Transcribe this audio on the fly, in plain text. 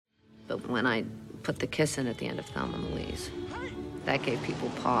but when I put the kiss in at the end of Thelma and Louise, that gave people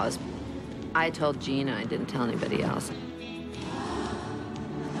pause. I told Gina, I didn't tell anybody else.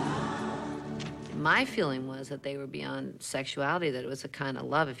 My feeling was that they were beyond sexuality, that it was a kind of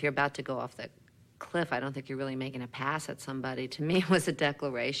love. If you're about to go off the cliff, I don't think you're really making a pass at somebody. To me, it was a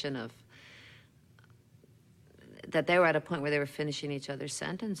declaration of that they were at a point where they were finishing each other's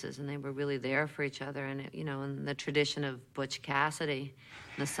sentences and they were really there for each other. And, you know, in the tradition of Butch Cassidy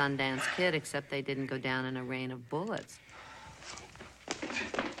and the Sundance Kid, except they didn't go down in a rain of bullets.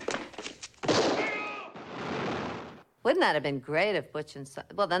 Wouldn't that have been great if Butch and...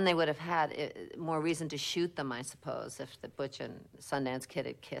 Well, then they would have had more reason to shoot them, I suppose, if the Butch and Sundance Kid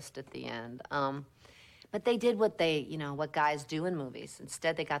had kissed at the end. But they did what what guys do in movies.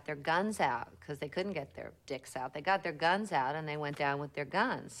 Instead, they got their guns out because they couldn't get their dicks out. They got their guns out and they went down with their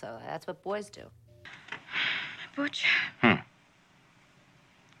guns. So that's what boys do. Butch, do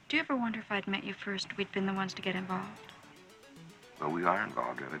you ever wonder if I'd met you first, we'd been the ones to get involved? Well, we are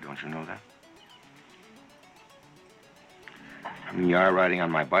involved, Ella. Don't you know that? I mean, you are riding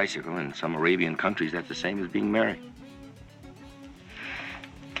on my bicycle. In some Arabian countries, that's the same as being married.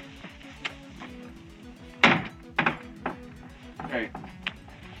 Hey.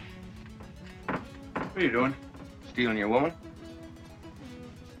 What are you doing? Stealing your woman?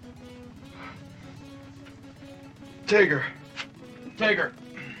 Take her. Take her.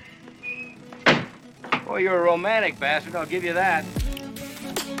 Boy, you're a romantic bastard. I'll give you that.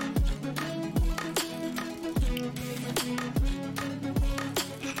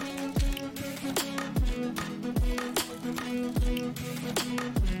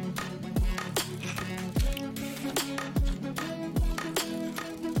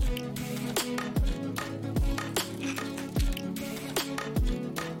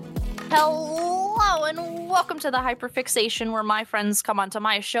 Hello and welcome to the Hyperfixation, where my friends come onto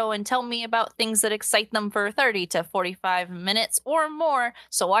my show and tell me about things that excite them for 30 to 45 minutes or more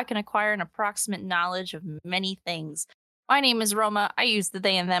so I can acquire an approximate knowledge of many things. My name is Roma. I use the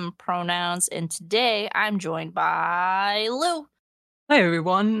they and them pronouns, and today I'm joined by Lou. Hi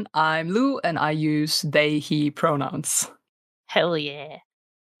everyone, I'm Lou and I use they, he pronouns. Hell yeah.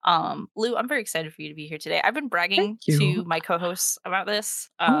 Lou, I'm very excited for you to be here today. I've been bragging Thank you. to my co-hosts about this.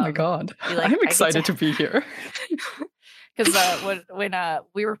 Oh my god, I'm excited to be here. Because when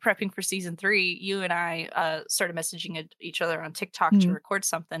we were prepping for season 3, you and I started messaging each other on TikTok to record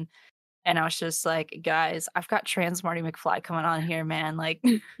something, and I was just like, guys, I've got trans Marty McFly coming on here, man. Like,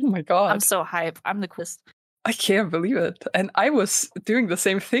 oh my god, I'm so hyped. I'm the coolest. I can't believe it. And I was doing the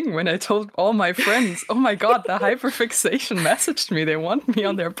same thing when I told all my friends, oh my god, the Hyperfixation messaged me. They want me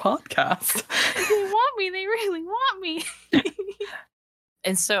on their podcast. They want me. They really want me.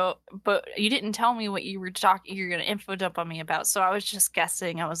 And so, but you didn't tell me what you were talking, you're going to info dump on me about. So I was just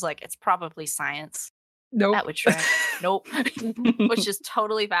guessing. I was like, it's probably science. Nope. That would track. Nope. Which is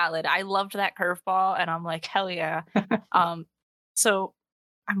totally valid. I loved that curveball and I'm like, hell yeah. So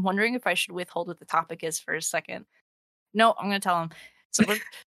I'm wondering if I should withhold what the topic is for a second. No, I'm going to tell them. So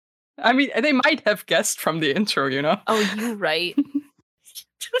I mean, they might have guessed from the intro, you know? Oh, you're right.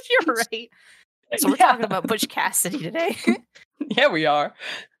 You're right. So we're talking about Butch Cassidy today. Yeah, we are.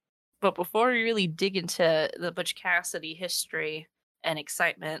 But before we really dig into the Butch Cassidy history and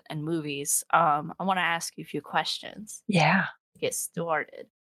excitement and movies, I want to ask you a few questions. Yeah. To get started.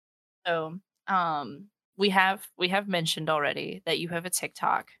 So, we have mentioned already that you have a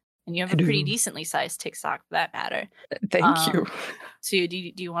TikTok, and you have a pretty decently sized TikTok for that matter. Thank you. So do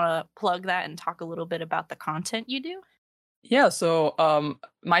you want to plug that and talk a little bit about the content you do? Yeah, so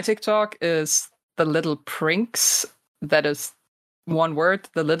my TikTok is the little prinks. That is one word,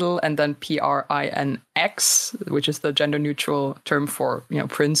 the little, and then PRINX, which is the gender neutral term for,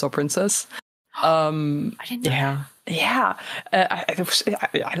 prince or princess. I didn't know. Yeah.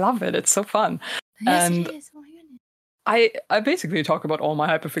 I love it. It's so fun. Yes, and it is. Oh my goodness. I basically talk about all my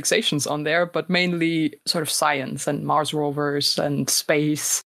hyperfixations on there, but mainly sort of science and Mars rovers and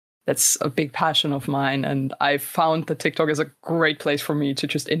space. That's a big passion of mine, and I found that TikTok is a great place for me to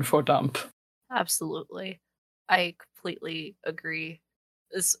just info dump. Absolutely. I completely agree.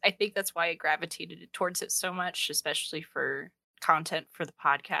 I think that's why I gravitated towards it so much, especially for content for the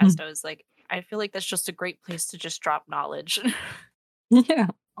podcast. I was like, I feel like that's just a great place to just drop knowledge. Yeah.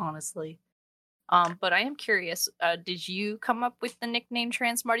 Honestly. But I am curious, did you come up with the nickname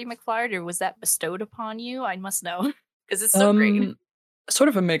Trans Marty McFly, or was that bestowed upon you? I must know, because it's so great. Sort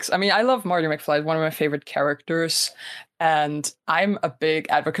of a mix. I mean, I love Marty McFly, one of my favorite characters, and I'm a big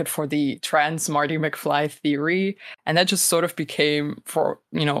advocate for the trans Marty McFly theory, and that just sort of became, for,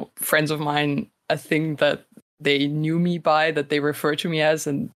 friends of mine, a thing that they knew me by, that they refer to me as,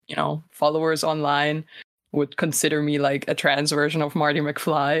 and followers online would consider me like a trans version of Marty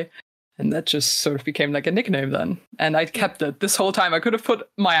McFly. And that just sort of became like a nickname then. And I kept it this whole time. I could have put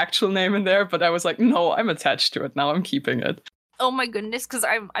my actual name in there, but I was like, no, I'm attached to it now. I'm keeping it. Oh my goodness, because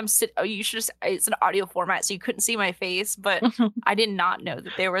you should just, it's an audio format, so you couldn't see my face, but I did not know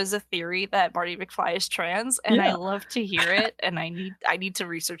that there was a theory that Marty McFly is trans, and I love to hear it, and I need to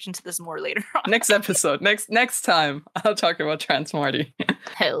research into this more later on. Next episode, next time, I'll talk about trans Marty.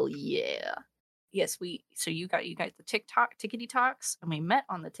 Hell yeah. Yes, so you got the Tickety Talks, and we met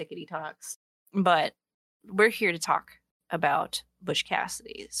on the Tickety Talks, but we're here to talk about Butch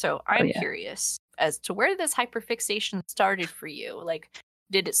Cassidy. So I'm curious as to where this hyperfixation started for you. Like,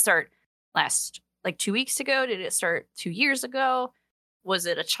 did it start last 2 weeks ago? Did it start 2 years ago? Was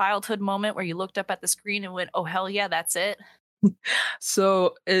it a childhood moment where you looked up at the screen and went, oh, hell yeah, that's it?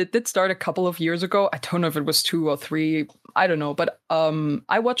 So it did start a couple of years ago. I don't know if it was 2 or 3. I don't know. But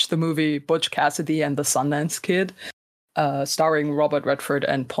I watched the movie Butch Cassidy and the Sundance Kid, starring Robert Redford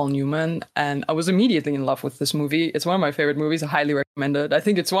and Paul Newman. And I was immediately in love with this movie. It's one of my favorite movies. I highly recommend it. I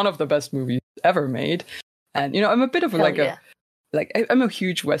think it's one of the best movies ever made. And, I'm a bit of I'm a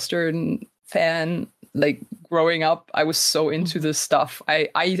huge Western fan. Like, growing up, I was so into this stuff. I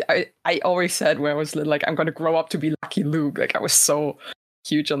always said when I was little, like, I'm going to grow up to be Lucky Luke. Like, I was so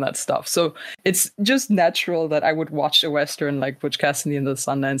huge on that stuff. So it's just natural that I would watch a Western like Butch Cassidy and the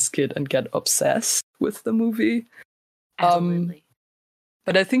Sundance Kid and get obsessed with the movie. Absolutely.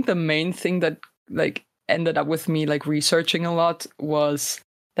 But I think the main thing that like ended up with me like researching a lot was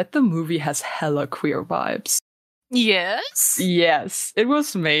that the movie has hella queer vibes. Yes. It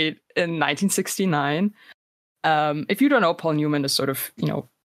was made in 1969. If you don't know, Paul Newman is sort of,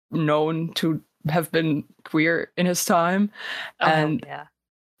 known to have been queer in his time.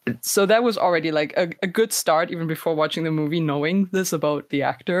 So that was already like a good start, even before watching the movie, knowing this about the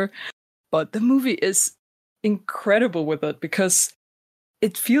actor. But the movie is incredible with it because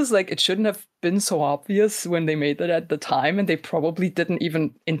it feels like it shouldn't have been so obvious when they made it at the time, and they probably didn't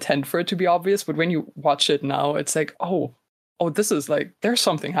even intend for it to be obvious. But when you watch it now, it's like, oh, this is like, there's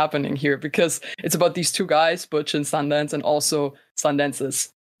something happening here, because it's about these two guys, Butch and Sundance, and also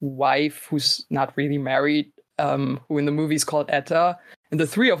Sundance's wife, who's not really married, who in the movie is called Etta, and the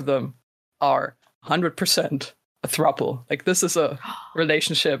three of them are 100% a throuple. Like, this is a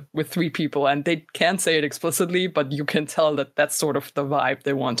relationship with three people, and they can't say it explicitly, but you can tell that that's sort of the vibe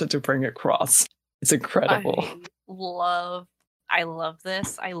they wanted to bring across. It's incredible. I love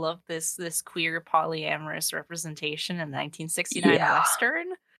this. I love this queer polyamorous representation in 1969 Western.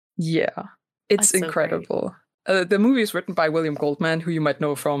 Yeah, it's incredible. The movie is written by William Goldman, who you might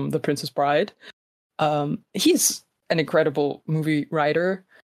know from The Princess Bride. He's an incredible movie writer.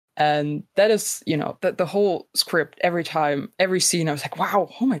 And that is, the whole script, every time, every scene, I was like, wow,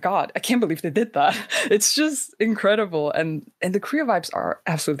 oh my God, I can't believe they did that. It's just incredible. And the queer vibes are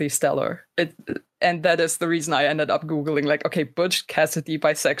absolutely stellar. And that is the reason I ended up Googling, like, okay, Butch Cassidy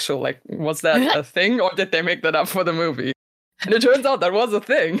bisexual, like, was that a thing, or did they make that up for the movie? And it turns out that was a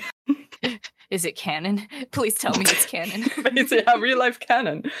thing. Is it canon? Please tell me it's canon. It's real life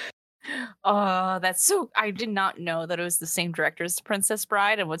canon. Oh, that's so... I did not know that it was the same director as Princess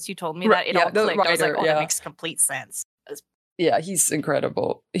Bride, and once you told me that, it all clicked. Writer, I was like, oh, that makes complete sense. Yeah, he's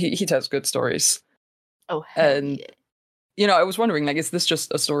incredible. He tells good stories. Oh, hell yeah. I was wondering, like, is this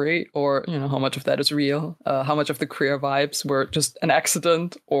just a story, or, how much of that is real? How much of the queer vibes were just an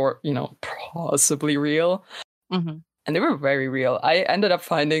accident, or, possibly real? Mm-hmm. And they were very real. I ended up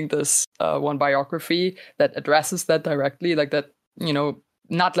finding this one biography that addresses that directly, like that,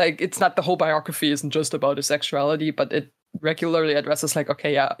 not like, it's not, the whole biography isn't just about his sexuality, but it regularly addresses like,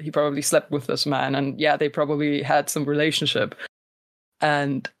 okay, yeah, he probably slept with this man, and yeah, they probably had some relationship.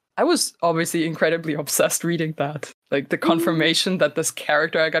 And I was obviously incredibly obsessed reading that. Like, the confirmation that this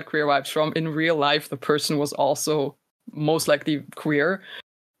character I got queer vibes from, in real life, the person was also most likely queer.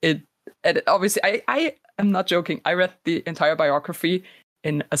 And obviously, I am not joking. I read the entire biography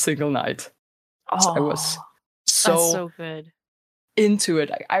in a single night. Oh, I was so good. Into it.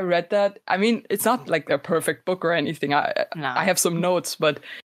 I read that. I mean, it's not like a perfect book or anything. I have some notes, but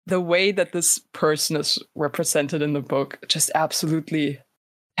the way that this person is represented in the book just absolutely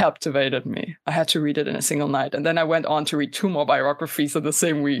captivated me. I had to read it in a single night, and then I went on to read 2 more biographies in the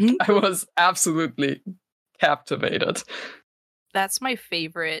same week. I was absolutely captivated. That's my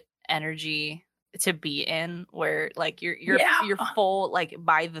favorite energy to be in, where like you're full, like,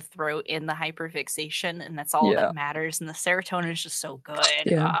 by the throat in the hyperfixation, and that's all that matters, and the serotonin is just so good.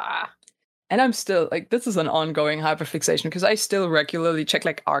 And I'm still like, this is an ongoing hyperfixation because I still regularly check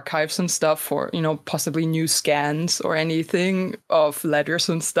like archives and stuff for, possibly new scans or anything of letters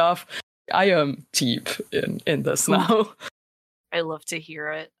and stuff. I am deep in this now. I love to hear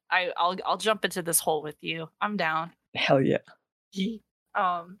it. I'll jump into this hole with you. I'm down. Hell yeah.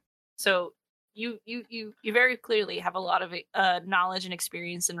 So you very clearly have a lot of knowledge and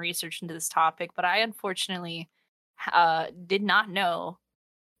experience and research into this topic, but I unfortunately did not know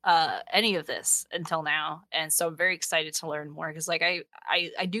any of this until now, and so I'm very excited to learn more because like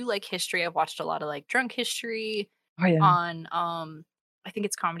I do like history. I've watched a lot of like drunk history on I think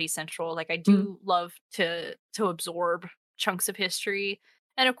it's Comedy Central. Like I do love to absorb chunks of history.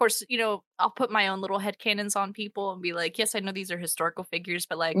 And of course, I'll put my own little headcanons on people and be like, yes, I know these are historical figures,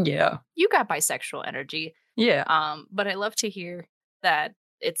 but like, yeah, you got bisexual energy. Yeah. But I love to hear that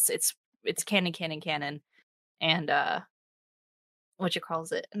it's canon, and what you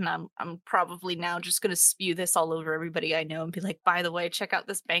calls it. And I'm probably now just gonna spew this all over everybody I know and be like, by the way, check out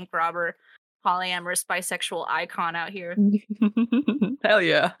this bank robber, polyamorous bisexual icon out here. Hell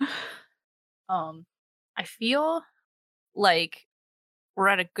yeah. I feel like we're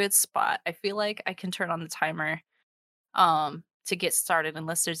at a good spot. I feel like I can turn on the timer to get started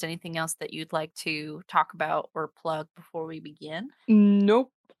unless there's anything else that you'd like to talk about or plug before we begin.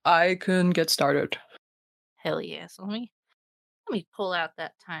 Nope. I can get started. Hell yeah. So let me pull out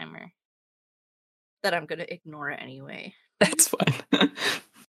that timer. That I'm gonna ignore it anyway. That's fine.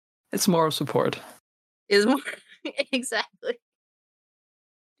 It's moral support. Is more exactly.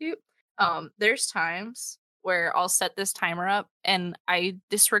 There's times where I'll set this timer up and I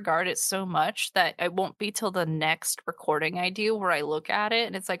disregard it so much that it won't be till the next recording I do where I look at it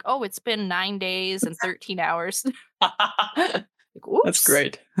and it's like, oh, it's been 9 days and 13 hours. Like, that's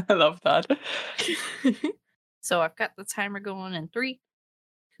great. I love that. So I've got the timer going in 3,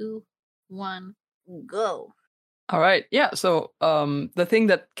 2, 1, go. All right. Yeah. So the thing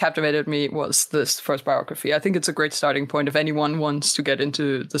that captivated me was this first biography. I think it's a great starting point if anyone wants to get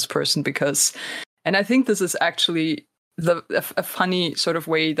into this person and I think this is actually a funny sort of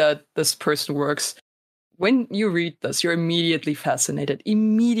way that this person works. When you read this, you're immediately fascinated,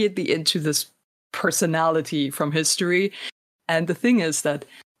 immediately into this personality from history. And the thing is that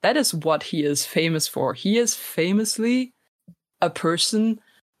is what he is famous for. He is famously a person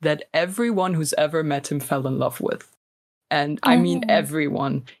that everyone who's ever met him fell in love with. And I mean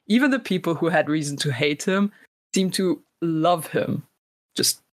everyone. Even the people who had reason to hate him seem to love him.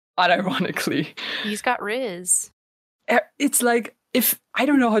 Just unironically. He's got Riz. It's like, I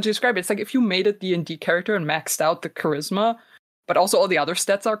don't know how to describe it. It's like if you made a D&D character and maxed out the charisma, but also all the other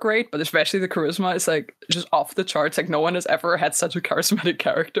stats are great, but especially the charisma is like just off the charts. Like no one has ever had such a charismatic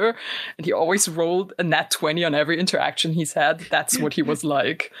character. And he always rolled a nat 20 on every interaction he's had. That's what he was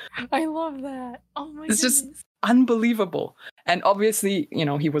like. I love that. Oh my goodness. It's just unbelievable. And obviously,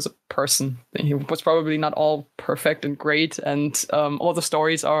 he was a person. He was probably not all perfect and great. And all the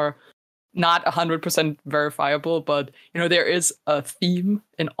stories are not 100% verifiable. But, there is a theme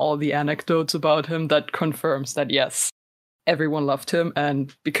in all the anecdotes about him that confirms that, yes, everyone loved him,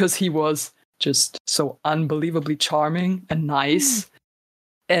 and because he was just so unbelievably charming and nice,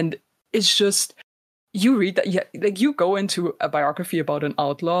 and it's just, you read that, like you go into a biography about an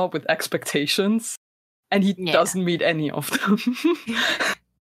outlaw with expectations, and he doesn't meet any of them.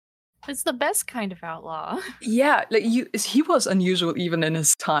 It's the best kind of outlaw. Yeah, like he was unusual even in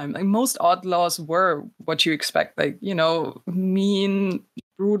his time. Like most outlaws were what you expect, like mean,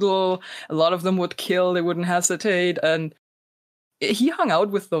 brutal. A lot of them would kill; they wouldn't hesitate, and he hung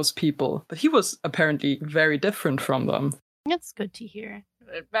out with those people, but he was apparently very different from them. That's good to hear.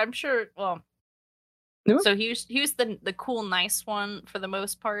 I'm sure. Well, so he was the cool, nice one for the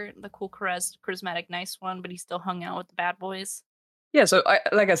most part, the cool, charismatic, nice one, but he still hung out with the bad boys. Yeah, so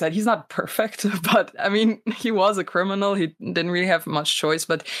like I said, he's not perfect, but I mean, he was a criminal. He didn't really have much choice,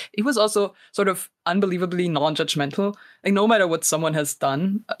 but he was also sort of unbelievably non-judgmental. Like no matter what someone has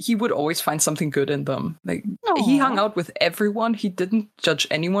done, he would always find something good in them. Like he hung out with everyone. He didn't judge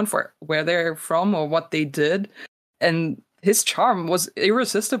anyone for where they're from or what they did. And his charm was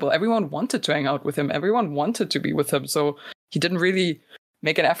irresistible. Everyone wanted to hang out with him. Everyone wanted to be with him. So he didn't really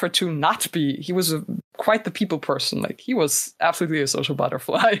make an effort to not be. He was quite the people person. Like he was absolutely a social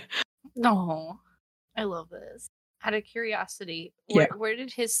butterfly. No, I love this. Out of curiosity, where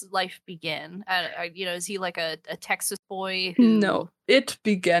did his life begin? Is he like a Texas boy? No, it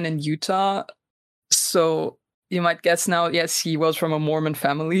began in Utah. So you might guess now, yes, he was from a Mormon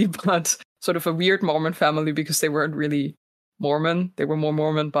family, but sort of a weird Mormon family because they weren't really Mormon. They were more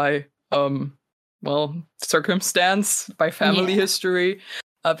Mormon by circumstance, by family history.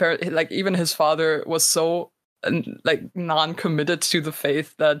 apparently, like, even his father was so like non-committed to the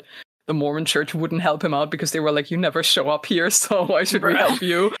faith that the Mormon church wouldn't help him out because they were like, you never show up here, so why should we help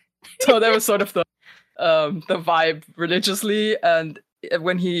you? So that was sort of the vibe religiously. And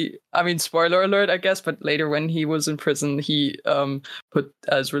when I mean, spoiler alert, I guess, but later when he was in prison, he put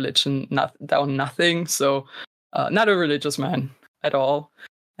as religion down nothing. So not a religious man at all.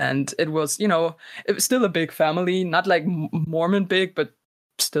 And it was, it was still a big family, not like Mormon big, but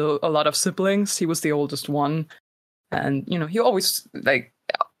still a lot of siblings. He was the oldest one. And, he always, like,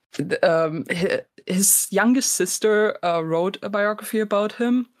 his youngest sister wrote a biography about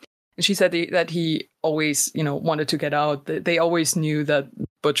him. And she said that he always, wanted to get out. They always knew that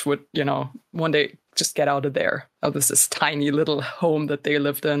Butch would, one day just get out of there. Out of this tiny little home that they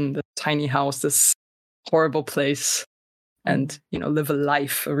lived in, the tiny house, this horrible place, and, live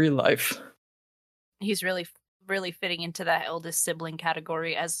a real life. He's really, really fitting into that eldest sibling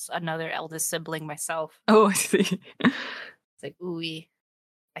category as another eldest sibling myself. Oh, I see. It's like, ooh,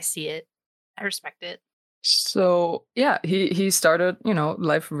 I see it. I respect it. So yeah, he started,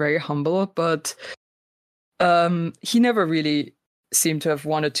 life very humble, but he never really seemed to have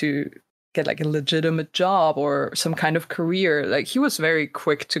wanted to get like a legitimate job or some kind of career. Like, he was very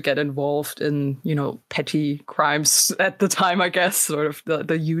quick to get involved in, petty crimes at the time, I guess, sort of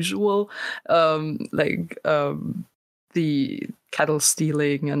the usual, the cattle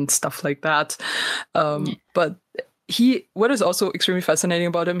stealing and stuff like that. But what is also extremely fascinating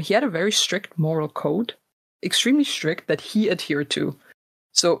about him, he had a very strict moral code, extremely strict, that he adhered to.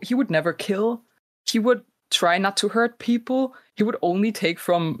 So he would never kill. He would try not to hurt people. He would only take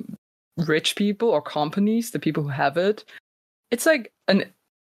from rich people or companies, the people who have it. It's like an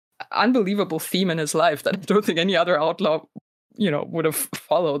unbelievable theme in his life that I don't think any other outlaw, would have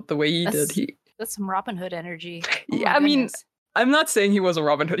followed the way he did. That's some Robin Hood energy. Yeah, I mean, I'm not saying he was a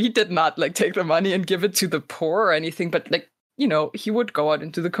Robin Hood. He did not like take the money and give it to the poor or anything, but like, he would go out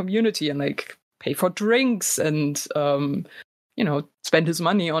into the community and like pay for drinks and spend his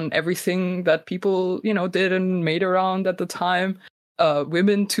money on everything that people, did and made around at the time.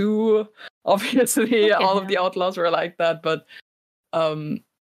 Women too, obviously. All of the outlaws were like that, but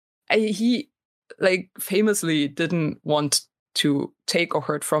he like famously didn't want to take or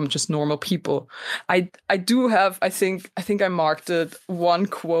hurt from just normal people. I do have, I think I marked it, one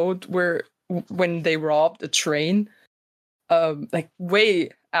quote where when they robbed a train, like way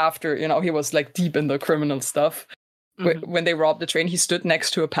after, he was like deep in the criminal stuff. When they robbed the train, he stood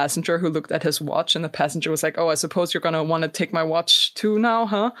next to a passenger who looked at his watch, and the passenger was like, "Oh, I suppose you're gonna want to take my watch too now,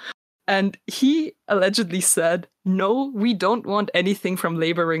 huh?" And he allegedly said, "No, we don't want anything from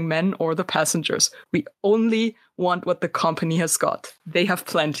laboring men or the passengers. We only want what the company has got. They have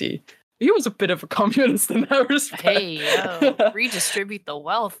plenty." He was a bit of a communist in that respect. Hey, redistribute the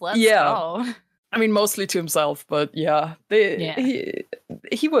wealth. Let's go. I mean, mostly to himself, but he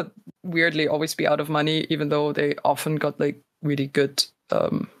would weirdly always be out of money, even though they often got like really good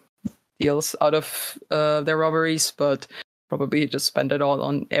deals out of their robberies, but probably just spend it all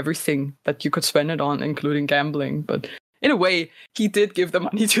on everything that you could spend it on, including gambling. But in a way, he did give the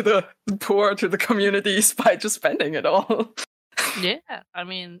money to the poor, to the communities, by just spending it all. Yeah, I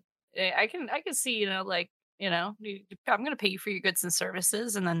mean, I can see, I'm going to pay you for your goods and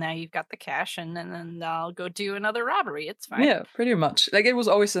services, and then now you've got the cash, and then I'll go do another robbery. It's fine. Yeah, pretty much. Like, it was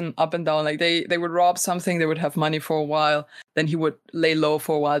always an up and down. Like, they would rob something, they would have money for a while, then he would lay low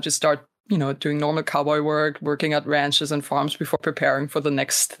for a while, just start, doing normal cowboy work, working at ranches and farms before preparing for the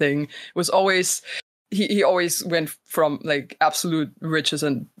next thing. It was always, he always went from like absolute riches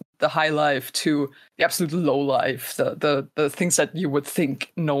and the high life to the absolute low life, the things that you would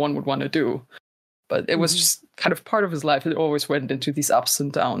think no one would want to do. But it was just kind of part of his life. It always went into these ups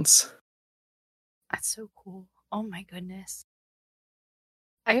and downs. That's so cool. Oh my goodness.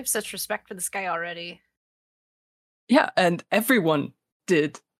 I have such respect for this guy already. Yeah, and everyone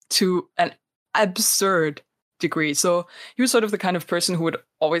did, to an absurd degree. So he was sort of the kind of person who would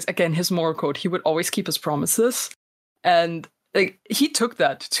always, again, his moral code, he would always keep his promises. And like, he took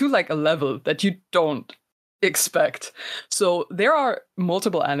that to like a level that you don't expect. So there are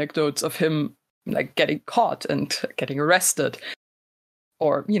multiple anecdotes of him like getting caught and getting arrested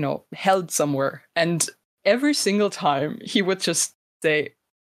or, held somewhere. And every single time he would just say,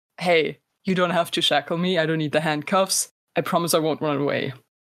 "Hey, you don't have to shackle me. I don't need the handcuffs. I promise I won't run away."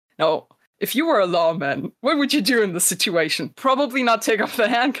 Now, if you were a lawman, what would you do in this situation? Probably not take off the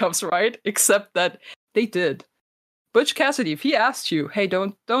handcuffs, right? Except that they did. Butch Cassidy, if he asked you, "Hey,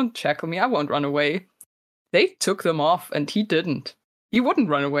 don't shackle me, I won't run away," they took them off, and he didn't. He wouldn't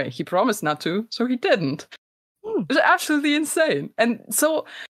run away. He promised not to, so he didn't. It was absolutely insane. And so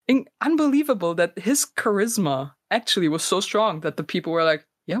unbelievable that his charisma actually was so strong that the people were like,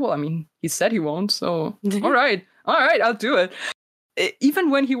 yeah, well, I mean, he said he won't, so all right, I'll do it. Even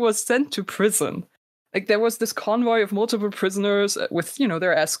when he was sent to prison, like there was this convoy of multiple prisoners with,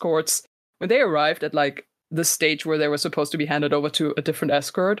 their escorts. When they arrived at like the stage where they were supposed to be handed over to a different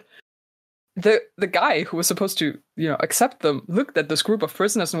escort, the guy who was supposed to, accept them looked at this group of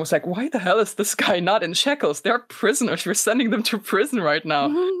prisoners and was like, why the hell is this guy not in shackles? They're prisoners. We're sending them to prison right now.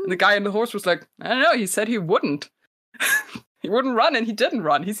 And the guy on the horse was like, I don't know. He said he wouldn't. He wouldn't run, and he didn't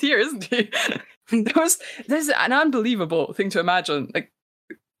run. He's here, isn't he? There's an unbelievable thing to imagine. Like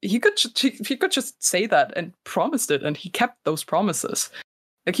he could just say that and promised it, and he kept those promises.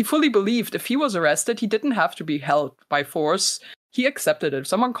 Like he fully believed if he was arrested, he didn't have to be held by force. He accepted it. If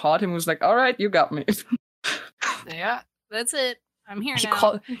someone caught him, he was like, all right, you got me. Yeah, that's it. I'm here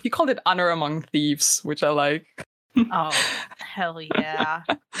now. He called it honor among thieves, which I like. Oh, hell yeah.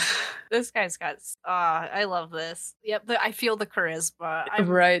 This guy's got... I love this. Yep, I feel the charisma.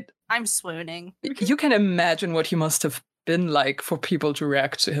 Right. I'm swooning. You can imagine what he must have been like for people to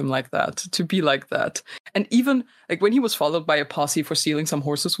react to him like that, to be like that. And even like when he was followed by a posse for stealing some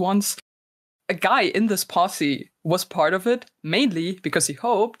horses once, a guy in this posse was part of it, mainly because he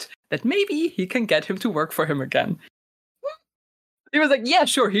hoped that maybe he can get him to work for him again. He was like, yeah,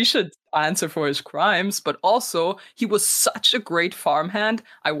 sure, he should answer for his crimes, but also he was such a great farmhand.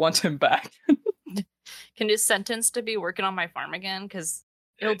 I want him back. Can you sentence to be working on my farm again? Because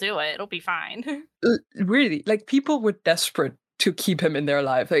he'll do it. It'll be fine. Really, like people were desperate to keep him in their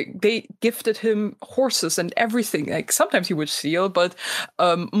life. Like they gifted him horses and everything. Like sometimes he would steal, but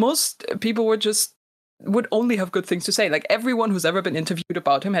most people would only have good things to say. Like everyone who's ever been interviewed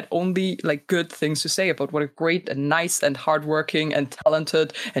about him had only like good things to say about what a great and nice and hardworking and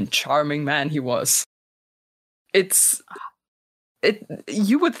talented and charming man he was.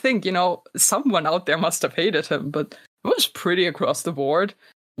 You would think, someone out there must have hated him, but it was pretty across the board.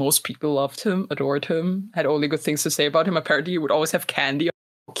 Most people loved him, adored him, had only good things to say about him. Apparently he would always have candy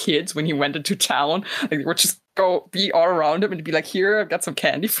on kids when he went into town. Like they would just go be all around him and be like, here, I've got some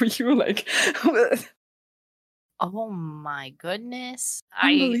candy for you. Like oh my goodness.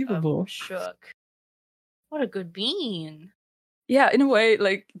 Unbelievable. I'm shook. What a good bean. Yeah, in a way,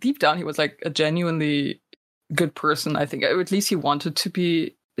 like deep down he was like a genuinely good person, I think. At least he wanted to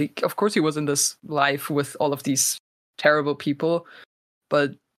be. Like, of course he was in this life with all of these terrible people,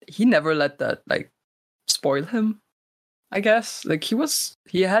 but he never let that like spoil him, I guess. Like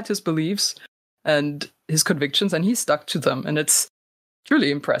he had his beliefs and his convictions and he stuck to them, and it's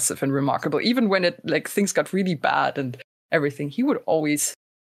truly impressive and remarkable. Even when things got really bad and everything, he would always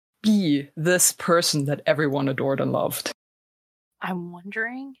be this person that everyone adored and loved. I'm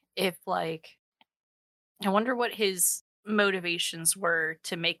wondering if I wonder what his motivations were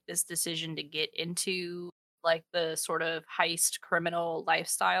to make this decision to get into like the sort of heist criminal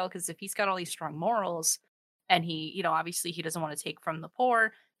lifestyle. Because if he's got all these strong morals and he, obviously he doesn't want to take from the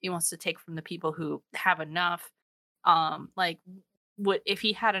poor, he wants to take from the people who have enough. What if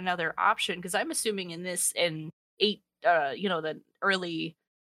he had another option? Because I'm assuming in the late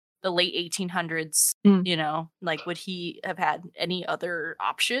 1800s, would he have had any other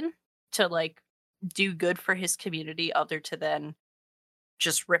option to like do good for his community other to then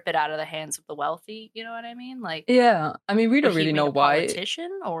just rip it out of the hands of the wealthy? You know what I mean? Like, yeah, I mean, we don't really know why.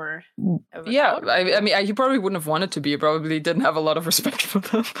 Politician or yeah, I mean, he probably wouldn't have wanted to be. He probably didn't have a lot of respect for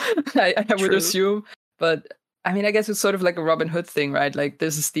them. I would assume, but I mean, I guess it's sort of like a Robin Hood thing, right? Like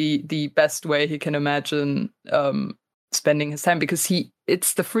this is the best way he can imagine spending his time, because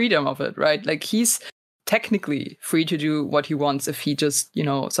it's the freedom of it, right? Like he's technically free to do what he wants if he just,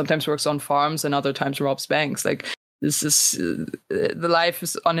 sometimes works on farms and other times robs banks. Like this is the life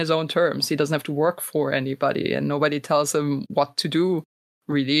is on his own terms. He doesn't have to work for anybody and nobody tells him what to do,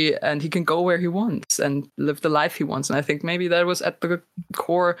 really. And he can go where he wants and live the life he wants. And I think maybe that was at the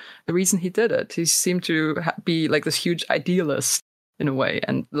core the reason he did it. He seemed to be like this huge idealist in a way,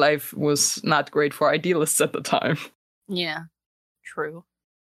 and life was not great for idealists at the time. Yeah, true.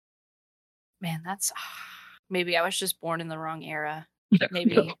 Man, that's maybe I was just born in the wrong era.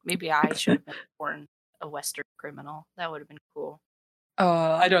 Maybe I should have been born a Western criminal. That would have been cool.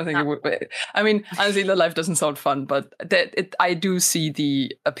 I don't think it would be. I mean, honestly, the life doesn't sound fun, but I do see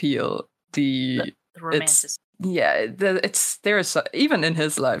the appeal. The romanticism. Even in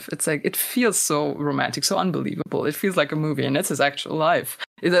his life, it's like it feels so romantic, so unbelievable. It feels like a movie, and it's his actual life.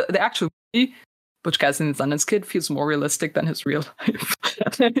 The actual movie, Butch, Cassidy and the Sundance Kid, feels more realistic than his real life.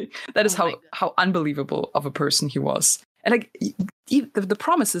 That is how unbelievable of a person he was. And like the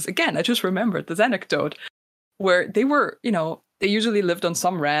promises, again, I just remembered this anecdote. where they were, they usually lived on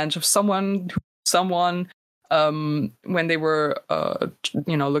some ranch of someone when they were,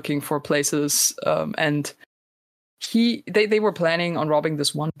 looking for places. And they were planning on robbing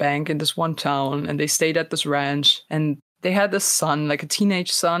this one bank in this one town, and they stayed at this ranch, and they had this son, like a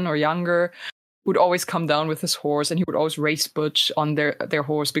teenage son or younger, would always come down with his horse, and he would always race Butch on their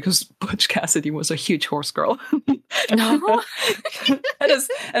horse, because Butch Cassidy was a huge horse girl. No.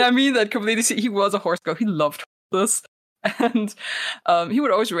 And I mean that completely. He was a horse girl. He loved horses. And he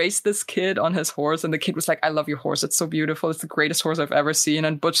would always race this kid on his horse, and the kid was like, "I love your horse. It's so beautiful. It's the greatest horse I've ever seen."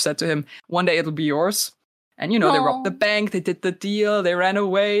 And Butch said to him, "One day it'll be yours." And, they robbed the bank, they did the deal, they ran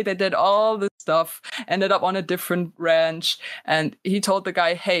away, they did all this stuff, ended up on a different ranch. And he told the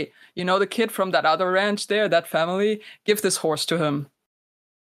guy, "Hey, the kid from that other ranch there, that family, give this horse to him."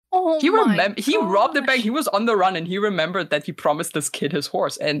 Oh, He robbed the bank, he was on the run, and he remembered that he promised this kid his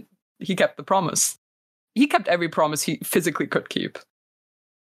horse, and he kept the promise. He kept every promise he physically could keep.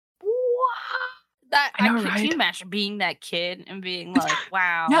 Can you imagine being that kid and being like,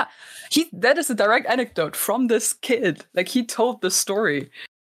 wow. Yeah, that is a direct anecdote from this kid. Like, he told the story.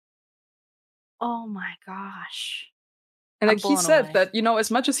 Oh my gosh. And like he said that,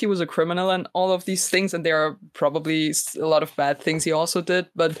 as much as he was a criminal and all of these things, and there are probably a lot of bad things he also did,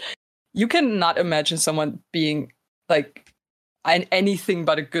 but you cannot imagine someone being like anything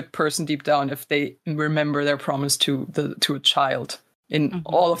but a good person deep down if they remember their promise to a child in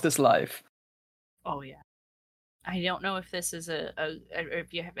all of this life. Oh yeah. I don't know if this is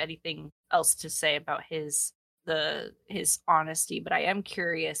if you have anything else to say about his honesty, but I am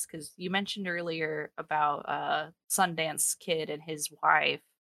curious because you mentioned earlier about Sundance Kid and his wife.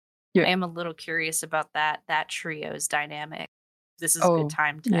 Yeah. I am a little curious about that trio's dynamic. This is a good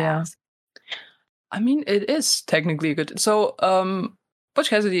time to ask. I mean, it is technically good. So, Butch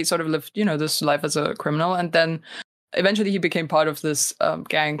Cassidy sort of lived, this life as a criminal, and then eventually he became part of this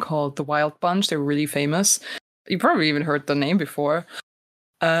gang called the Wild Bunch. They were really famous. You probably even heard the name before.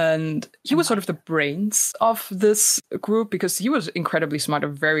 And he was sort of the brains of this group because he was incredibly smart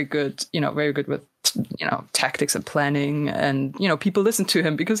and very good with, tactics and planning. And, people listened to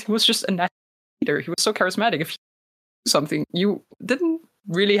him because he was just a natural leader. He was so charismatic. If you do something, you didn't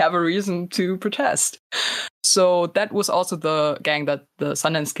really have a reason to protest. So that was also the gang that the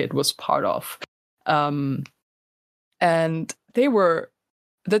Sundance Kid was part of. And they were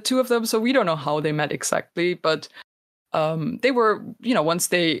the two of them. So we don't know how they met exactly, but they were, once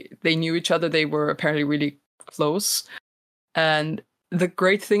they knew each other, they were apparently really close. And the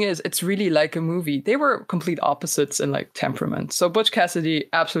great thing is, it's really like a movie. They were complete opposites in like temperament. So Butch Cassidy,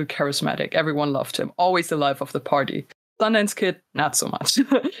 absolutely charismatic. Everyone loved him. Always the life of the party. Sundance Kid, not so much.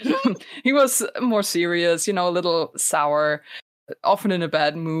 He was more serious, a little sour, often in a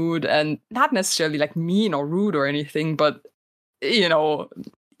bad mood, and not necessarily like mean or rude or anything, but he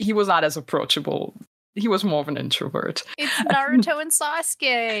was not as approachable. He was more of an introvert. It's Naruto and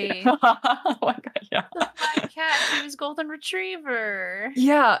Sasuke. Oh my god, yeah. The black cat, he was golden retriever.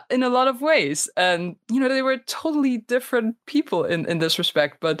 Yeah, in a lot of ways. And they were totally different people in this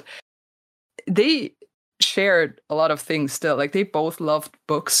respect, but they shared a lot of things still. Like, they both loved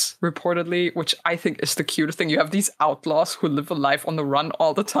books, reportedly, which I think is the cutest thing. You have these outlaws who live a life on the run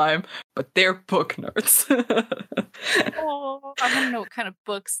all the time, but they're book nerds. Oh, I want to know what kind of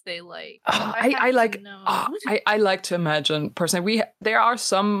books they like. I like to imagine personally. There are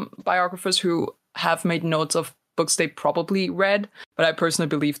some biographers who have made notes of books they probably read, but I personally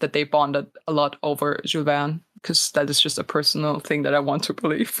believe that they bonded a lot over Jules Verne, because that is just a personal thing that I want to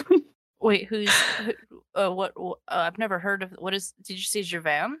believe. Wait, what? I've never heard of. What is? Did you say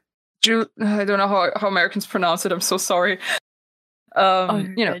Javin? I don't know how Americans pronounce it. I'm so sorry.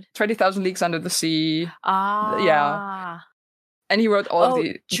 20,000 Leagues Under the Sea. Yeah. And he wrote all of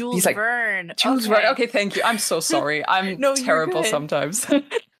Jules Verne. Jules Verne. Okay, thank you. I'm so sorry. I'm terrible sometimes.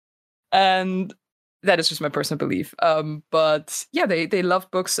 And that is just my personal belief. But yeah, they loved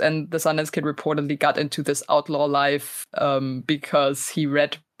books, and the Sundance Kid reportedly got into this outlaw life because he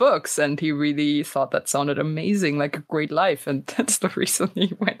read books and he really thought that sounded amazing, like a great life, and that's the reason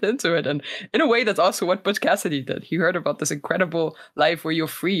he went into it. And in a way, that's also what Butch Cassidy did. He heard about this incredible life where you're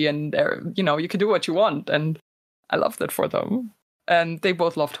free and you can do what you want, and I loved it for them. And they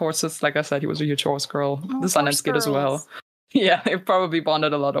both loved horses. Like I said, he was a huge horse girl. The Sundance Kid as well. Yeah, they probably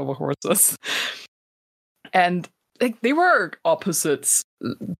bonded a lot over horses. And like, they were opposites.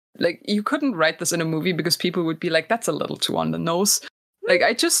 Like, you couldn't write this in a movie because people would be like, that's a little too on the nose. Like,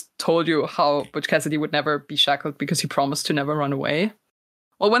 I just told you how Butch Cassidy would never be shackled because he promised to never run away.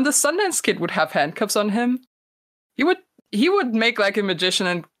 Well, when the Sundance Kid would have handcuffs on him, he would make like a magician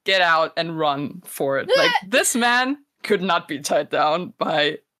and get out and run for it. Like, this man could not be tied down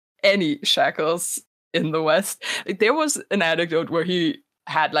by any shackles in the West. Like, there was an anecdote where he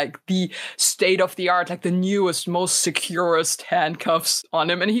had like the state of the art, like the newest, most securest handcuffs on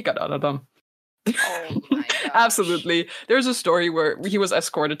him, and he got out of them. Oh my gosh. Absolutely. There's a story where he was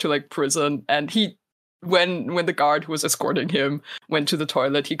escorted to like prison, and when the guard who was escorting him went to the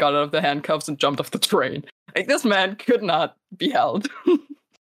toilet, he got out of the handcuffs and jumped off the train. Like, this man could not be held.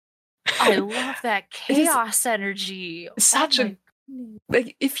 I love that chaos energy. Such a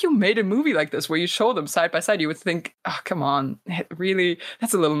like, if you made a movie like this where you show them side by side, you would think, oh, come on, really,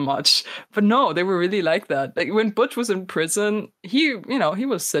 that's a little much. But no, they were really like that. Like, when Butch was in prison, he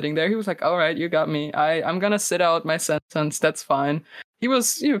was sitting there. He was like, all right, you got me. I'm gonna sit out my sentence. That's fine. He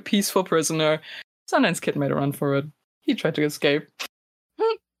was, peaceful prisoner. Sundance Kid made a run for it. He tried to escape.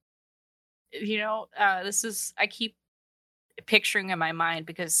 I keep picturing in my mind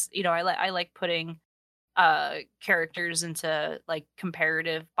because, I like putting characters into like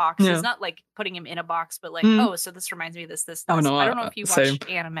comparative boxes, not like putting him in a box, but like, oh, so this reminds me of this. Oh no, I don't know if you same. watch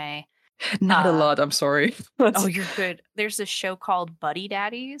anime. Not a lot, I'm sorry. Oh, you're good. There's this show called Buddy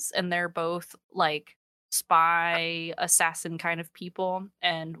Daddies, and they're both like spy assassin kind of people,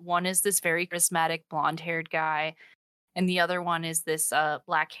 and one is this very charismatic blonde-haired guy, and the other one is this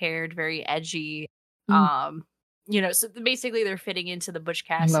black-haired, very edgy so basically they're fitting into the Butch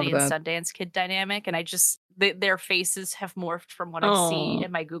Cassidy and Sundance Kid dynamic, and their faces have morphed from what I see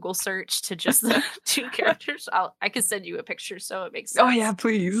in my Google search to just the two characters. I can send you a picture so it makes sense. Oh yeah,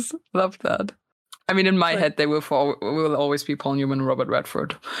 please. Love that. I mean, in my head, they will always be Paul Newman and Robert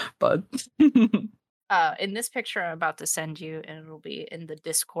Redford, but in this picture I'm about to send you, and it'll be in the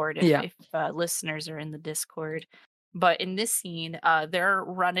Discord if listeners are in the Discord. But in this scene, they're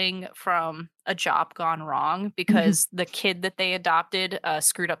running from a job gone wrong because the kid that they adopted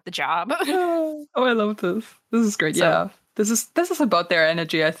screwed up the job. Oh, I love this. This is great. Yeah, this is about their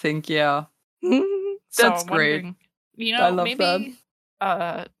energy, I think. Yeah, that's great. I love maybe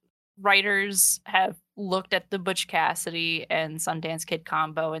writers have looked at the Butch Cassidy and Sundance Kid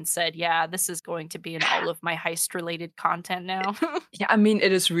combo and said, "Yeah, this is going to be in all of my heist-related content now." Yeah, I mean,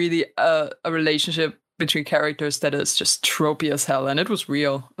 it is really a relationship between characters that is just tropey as hell, and it was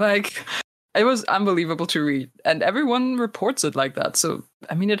real. Like, it was unbelievable to read, and everyone reports it like that. So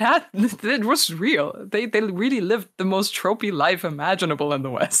I mean, it was real. They really lived the most tropey life imaginable in the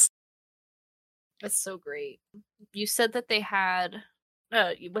West. That's so great. You said that they had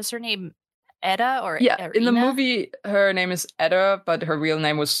was her name Edda or Irina? In the movie her name is Edda, but her real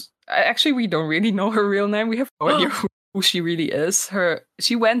name was actually, we don't really know her real name. We have no idea who she really is.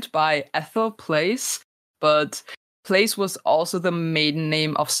 She went by Ethel Place, but Place was also the maiden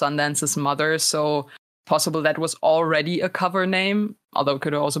name of Sundance's mother, so possible that was already a cover name, although it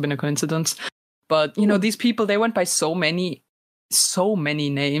could have also been a coincidence. But these people, they went by so many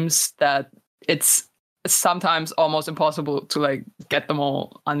names that it's sometimes almost impossible to like get them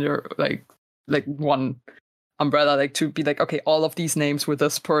all under like one umbrella, like to be like, okay, all of these names were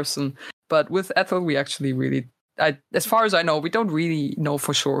this person. But with Ethel, we actually really, as far as I know, we don't really know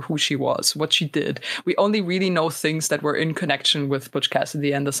for sure who she was, what she did. We only really know things that were in connection with Butch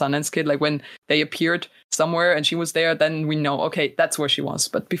Cassidy and the Sundance Kid. Like when they appeared somewhere and she was there, then we know, okay, that's where she was.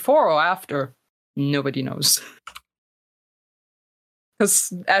 But before or after, nobody knows.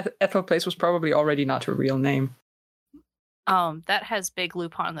 Because Ethel Place was probably already not her real name. That has big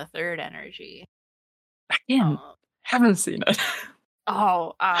Lupin the Third energy. Again, haven't seen it.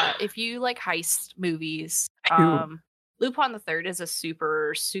 If you like heist movies, Lupin the Third is a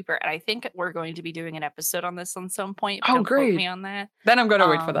super, and I think we're going to be doing an episode on this on some point. Oh, great. Quote me on that. Then I'm going to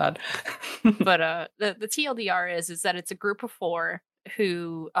wait for that. But the TLDR is that it's a group of 4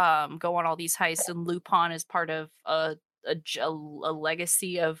 who go on all these heists, and Lupin is part of a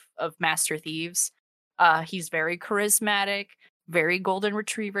legacy of master thieves. He's very charismatic, very golden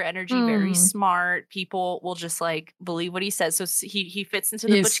retriever energy, very smart. People will just like believe what he says. So he fits into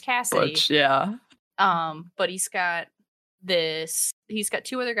the Butch Cassidy. Butch, yeah. But he's got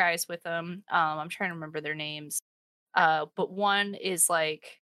 2 other guys with him. I'm trying to remember their names. But one is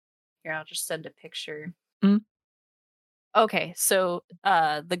like, here, I'll just send a picture. Okay, so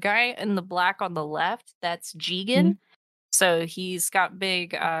the guy in the black on the left, that's Jigen. So he's got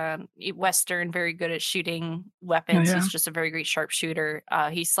big Western, very good at shooting weapons. He's just a very great sharpshooter.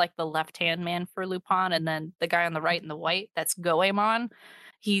 He's like the left-hand man for Lupin. And then the guy on the right in the white, that's Goemon.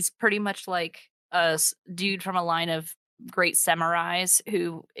 He's pretty much like a dude from a line of great samurais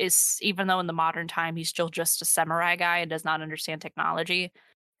who is, even though in the modern time, he's still just a samurai guy and does not understand technology.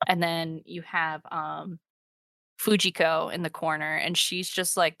 And then you have Fujiko in the corner, and she's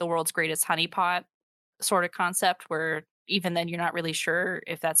just like the world's greatest honeypot sort of concept, where even then you're not really sure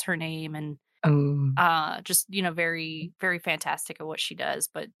if that's her name, and just very, very fantastic at what she does.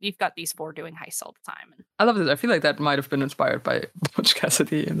 But you've got these four doing heists all the time. And I love this. I feel like that might have been inspired by Butch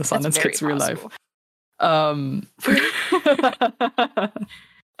Cassidy in the Sundance Kid's real life. Yeah,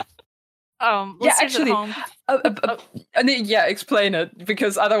 actually, explain it,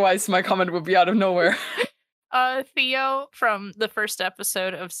 because otherwise my comment will be out of nowhere. Theo from the first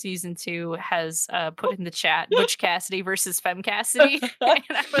episode of season 2 has put in the chat Butch Cassidy versus Femme Cassidy, and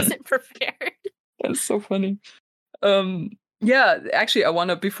I wasn't prepared. That's so funny. Yeah, actually, I want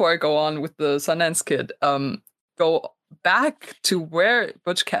to, before I go on with the Sundance Kid, go back to where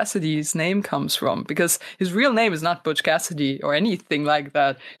Butch Cassidy's name comes from, because his real name is not Butch Cassidy or anything like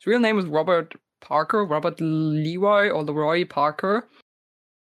that. His real name is Robert Leroy or Leroy Parker.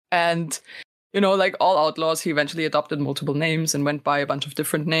 And, like all outlaws, he eventually adopted multiple names and went by a bunch of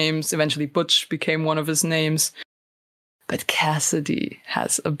different names. Eventually, Butch became one of his names. But Cassidy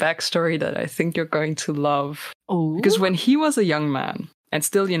has a backstory that I think you're going to love. Ooh. Because when he was a young man, and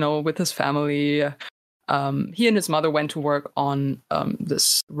still, with his family, he and his mother went to work on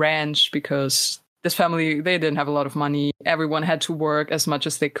this ranch, because this family, they didn't have a lot of money. Everyone had to work as much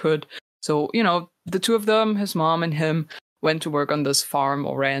as they could. So, the two of them, his mom and him, went to work on this farm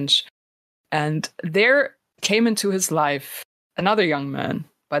or ranch. And there came into his life another young man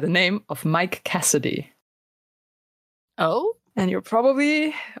by the name of Mike Cassidy. Oh? And you're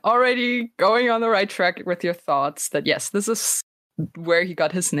probably already going on the right track with your thoughts that, yes, this is where he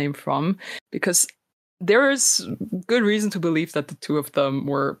got his name from, because there is good reason to believe that the two of them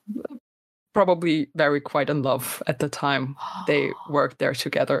were probably quite in love at the time they worked there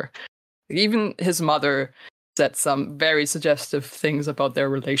together. Even his mother said some very suggestive things about their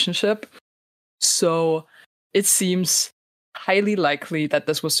relationship. So it seems highly likely that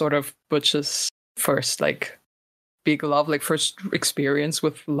this was sort of Butch's first, big love, first experience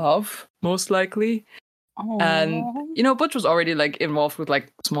with love, most likely. Aww. And, Butch was already, involved with,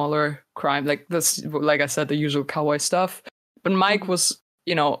 smaller crime, this, like I said, the usual cowboy stuff. But Mike was,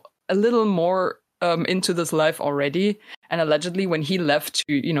 a little more into this life already. And allegedly, when he left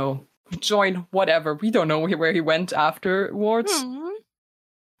to, join whatever, we don't know where he went afterwards. Mm-hmm.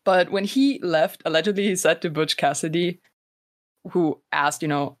 But when he left, allegedly, he said to Butch Cassidy, who asked,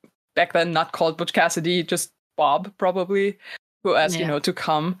 back then not called Butch Cassidy, just Bob, probably, who asked, to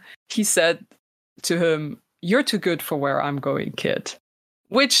come. He said to him, "You're too good for where I'm going, kid."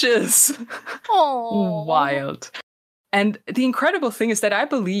 Which is wild. And the incredible thing is that I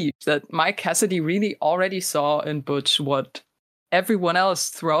believe that Mike Cassidy really already saw in Butch what everyone else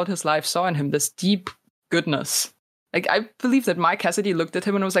throughout his life saw in him, this deep goodness. I believe that Mike Cassidy looked at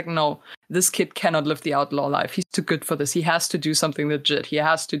him and was like, no, this kid cannot live the outlaw life. He's too good for this. He has to do something legit. He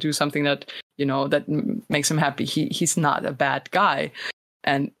has to do something that, that makes him happy. He's not a bad guy.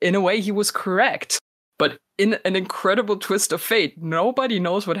 And in a way, he was correct. But in an incredible twist of fate, nobody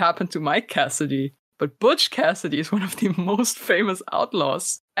knows what happened to Mike Cassidy. But Butch Cassidy is one of the most famous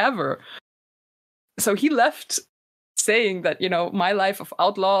outlaws ever. So he left saying that, my life of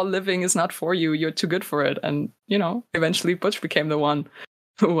outlaw living is not for you. You're too good for it. And, eventually Butch became the one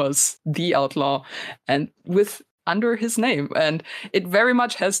who was the outlaw and under his name. And it very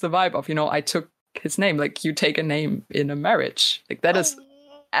much has the vibe of, I took his name. You take a name in a marriage. That is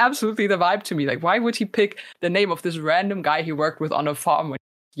absolutely the vibe to me. Why would he pick the name of this random guy he worked with on a farm when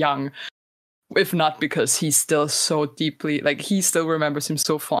he was young? If not because he's still so deeply, he still remembers him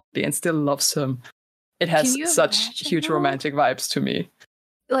so fondly and still loves him. It has such huge romantic vibes to me.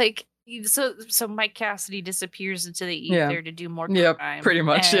 So Mike Cassidy disappears into the ether to do more crime. Yeah, pretty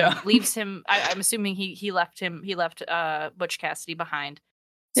much, leaves him, I'm assuming he left Butch Cassidy behind.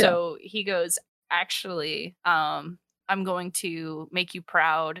 So he goes, actually, I'm going to make you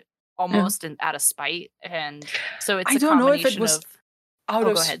proud almost and out of spite. And so it's I don't know if it was out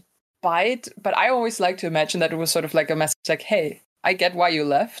of spite, but I always like to imagine that it was sort of a message hey, I get why you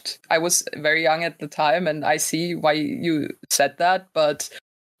left. I was very young at the time and I see why you said that, but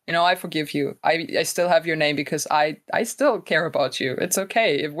I forgive you. I still have your name because I still care about you. It's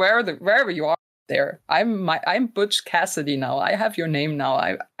okay. Wherever you are there. I'm Butch Cassidy now. I have your name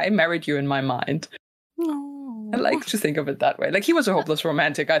now. I married you in my mind. I like to think of it that way. He was a hopeless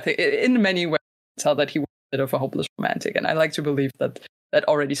romantic, I think. In many ways, I can tell that he was a bit of a hopeless romantic. And I like to believe that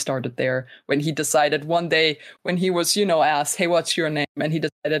already started there when he decided one day when he was, asked, hey, what's your name? And he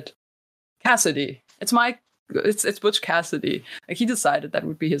decided, Cassidy. It's Butch Cassidy. He decided that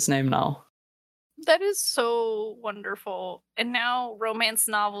would be his name now. That is so wonderful. And now romance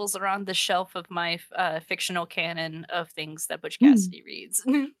novels are on the shelf of my fictional canon of things that Butch Cassidy reads.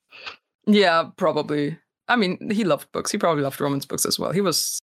 Yeah, probably. I mean, he loved books. He probably loved romance books as well. He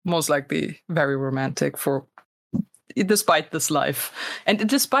was most likely very romantic despite this life, and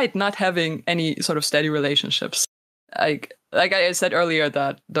despite not having any sort of steady relationships. Like I said earlier,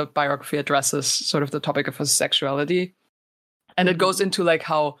 that the biography addresses sort of the topic of his sexuality, and it goes into like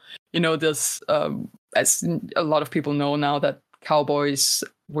how, this, as a lot of people know now, that cowboys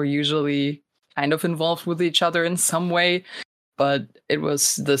were usually kind of involved with each other in some way. But it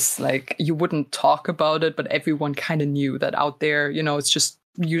was this, like, you wouldn't talk about it, but everyone kind of knew that out there, it's just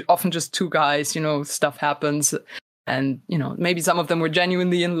often just two guys, stuff happens. And, maybe some of them were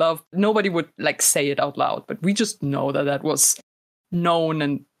genuinely in love. Nobody would like say it out loud, but we just know that was known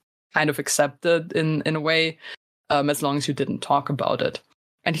and kind of accepted in a way, as long as you didn't talk about it.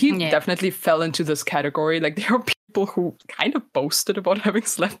 And he definitely fell into this category. Like, there are people who kind of boasted about having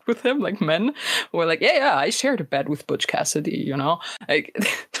slept with him, like men who were like, yeah, I shared a bed with Butch Cassidy, Like,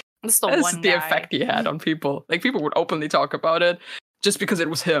 that's the effect he had on people. Like, people would openly talk about it just because it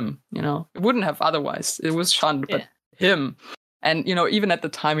was him, It wouldn't have otherwise. It was shunned, but him. And, even at the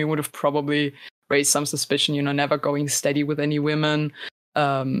time, he would have probably raised some suspicion, never going steady with any women.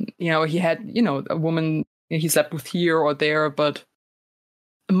 He had, a woman he slept with here or there, but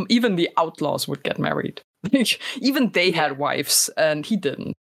even the outlaws would get married. Even they had wives, and he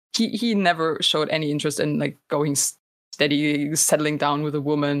didn't. He never showed any interest in like going steady, settling down with a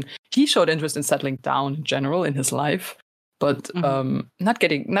woman. He showed interest in settling down in general in his life, but not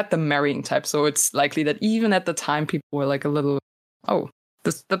the marrying type. So it's likely that even at the time, people were like a little,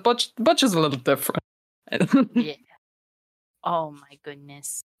 the Butch is a little different. Yeah. Oh my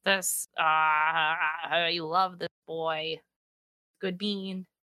goodness. I love this boy. Good bean.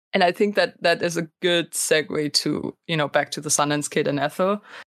 And I think that is a good segue to, back to the Sundance Kid and Ethel,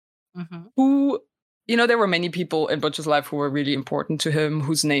 who, there were many people in Butch's life who were really important to him,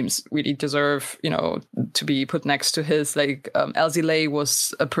 whose names really deserve, to be put next to his. Like, Elsie Lay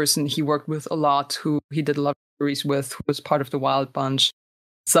was a person he worked with a lot, who he did a lot of stories with, who was part of the Wild Bunch.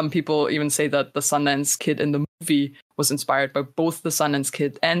 Some people even say that the Sundance Kid in the movie was inspired by both the Sundance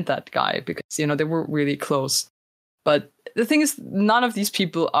Kid and that guy, because, they were really close. But the thing is, none of these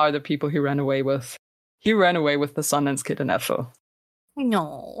people are the people he ran away with. He ran away with the Sundance Kid and Ethel.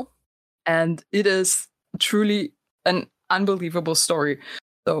 No. And it is truly an unbelievable story.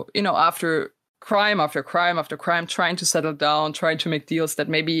 So, after crime after crime after crime, trying to settle down, trying to make deals that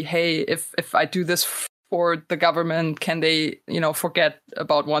maybe, hey, if I do this for the government, can they, forget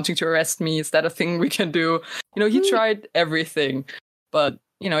about wanting to arrest me? Is that a thing we can do? He tried everything. But,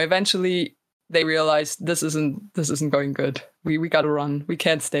 eventually they realized this isn't going good. We got to run. We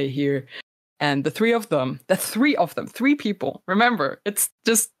can't stay here. And the three of them, three people. Remember, it's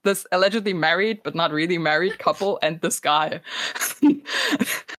just this allegedly married but not really married couple and this guy.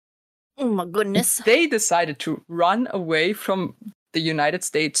 Oh my goodness. They decided to run away from the United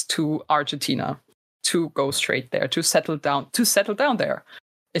States to Argentina, to go straight there, to settle down there,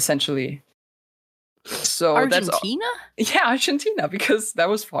 essentially. So Argentina? Argentina, because that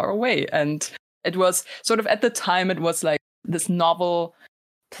was far away. And it was sort of, at the time, it was like this novel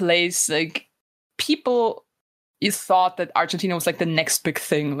place. Like, people, you thought that Argentina was like the next big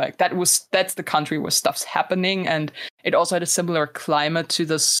thing. Like, that's the country where stuff's happening. And it also had a similar climate to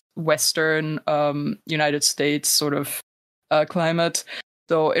this Western United States sort of climate.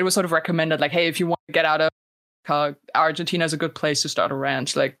 So it was sort of recommended, like, hey, if you want to get out of Argentina is a good place to start a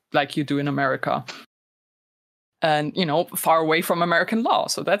ranch, like you do in America. And, far away from American law.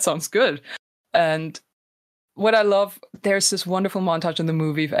 So that sounds good. And what I love, there's this wonderful montage in the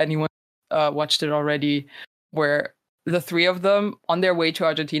movie, if anyone watched it already, where the three of them, on their way to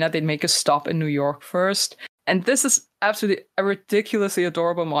Argentina, they make a stop in New York first. And this is absolutely a ridiculously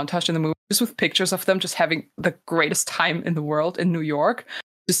adorable montage in the movie, just with pictures of them just having the greatest time in the world in New York,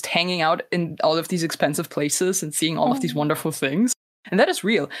 just hanging out in all of these expensive places and seeing all of these wonderful things. And that is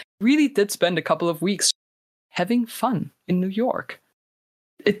real. Really did spend a couple of weeks having fun in New York.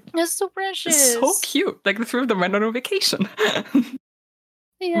 It's so precious. It's so cute. Like, the three of them went on a vacation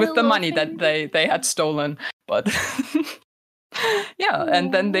with the money that they had stolen. But yeah,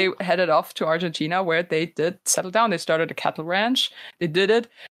 and then they headed off to Argentina, where they did settle down. They started a cattle ranch. They did it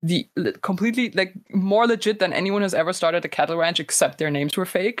completely, like, more legit than anyone has ever started a cattle ranch, except their names were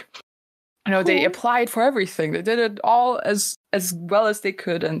fake. They applied for everything. They did it all as well as they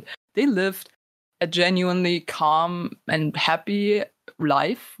could, and they lived a genuinely calm and happy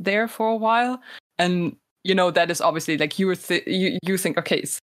life there for a while. And that is obviously, like, you think, okay,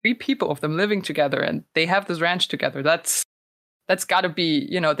 3 people of them living together, and they have this ranch together. That's got to be,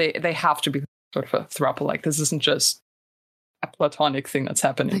 they have to be sort of a throuple. Like, this isn't just a platonic thing that's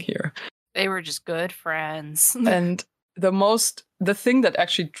happening here. They were just good friends. And the thing that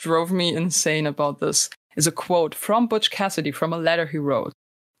actually drove me insane about this is a quote from Butch Cassidy from a letter he wrote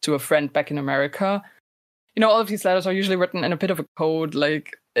to a friend back in America. All of these letters are usually written in a bit of a code,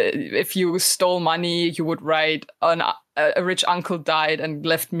 like if you stole money, you would write a rich uncle died and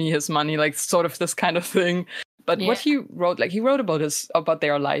left me his money, like sort of this kind of thing. But what he wrote, like he wrote about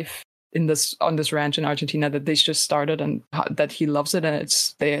their life on this ranch in Argentina that they just started, and that he loves it, and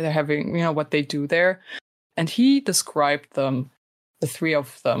they're having what they do there. And he described them, the 3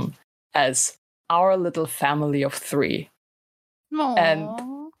 of them, as our little family of 3. Aww.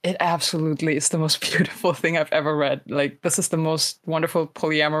 And it absolutely is the most beautiful thing I've ever read. Like, this is the most wonderful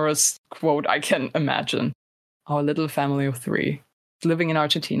polyamorous quote I can imagine. Our little family of 3 living in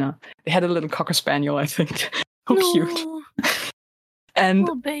Argentina. They had a little cocker spaniel, I think. How cute. And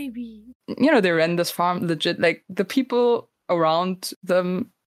little baby. They ran this farm legit. Like, the people around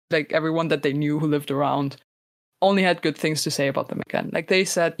them, like everyone that they knew who lived around, only had good things to say about them again. Like, they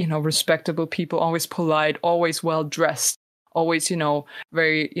said, respectable people, always polite, always well dressed, always,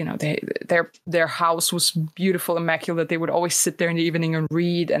 very, their house was beautiful, immaculate. They would always sit there in the evening and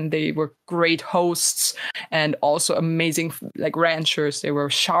read, and they were great hosts and also amazing, like, ranchers. They were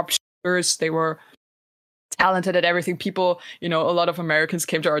sharpshooters. They were talented at everything. People, a lot of Americans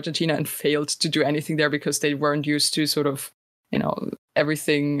came to Argentina and failed to do anything there because they weren't used to sort of,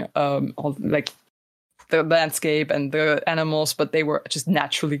 everything, all, like the landscape and the animals, but they were just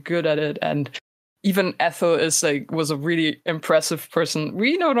naturally good at it. And even Ethel was a really impressive person.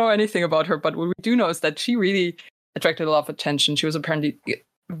 We don't know anything about her, but what we do know is that she really attracted a lot of attention. She was apparently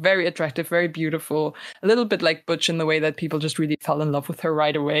very attractive, very beautiful, a little bit like Butch in the way that people just really fell in love with her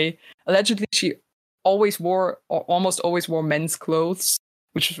right away. Allegedly, she almost always wore men's clothes,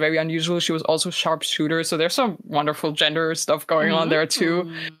 which was very unusual. She was also a sharpshooter, so there's some wonderful gender stuff going on there too.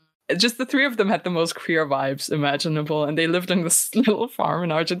 Just the 3 of them had the most queer vibes imaginable, and they lived in this little farm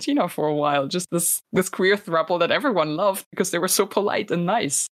in Argentina for a while. Just this queer throuple that everyone loved because they were so polite and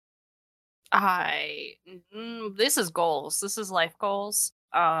nice. This is goals. This is life goals.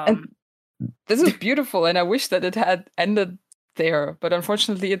 And this is beautiful, and I wish that it had ended there, but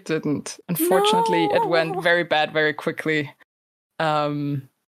unfortunately it didn't. Unfortunately, it went very bad very quickly.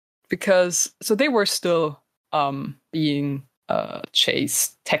 Because they were still being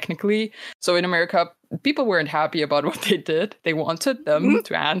chased technically. So in America, people weren't happy about what they did. They wanted them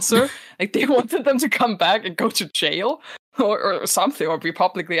to answer. Like, they wanted them to come back and go to jail or something, or be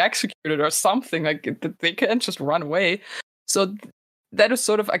publicly executed or something. Like, they can't just run away. So that is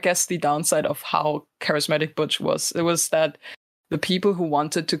sort of, I guess, the downside of how charismatic Butch was. It was that the people who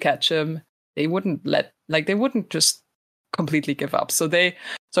wanted to catch him, they wouldn't just completely give up. So they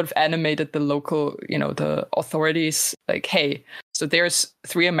sort of animated the local, the authorities, like, hey, so there's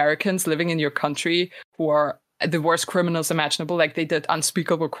 3 Americans living in your country who are the worst criminals imaginable. Like, they did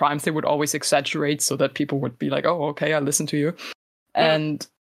unspeakable crimes. They would always exaggerate so that people would be like, oh, okay, I listen to you. And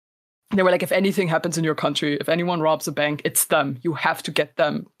they were like, if anything happens in your country, if anyone robs a bank, it's them. You have to get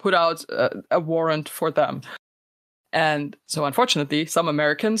them. Put out a warrant for them. And so, unfortunately, some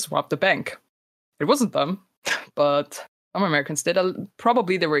Americans robbed the bank. It wasn't them, but some Americans did.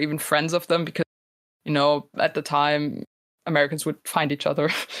 Probably they were even friends of them because, at the time, Americans would find each other,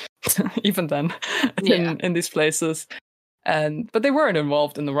 even then, in these places. But they weren't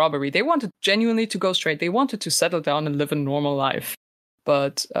involved in the robbery. They wanted genuinely to go straight. They wanted to settle down and live a normal life.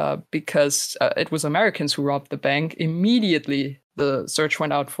 But because it was Americans who robbed the bank, immediately the search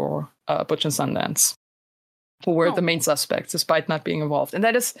went out for Butch and Sundance, who were the main suspects, despite not being involved. And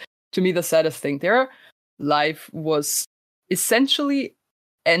that is, to me, the saddest thing. Their life was essentially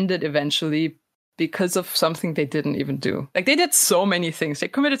ended eventually because of something they didn't even do. Like, they did so many things. They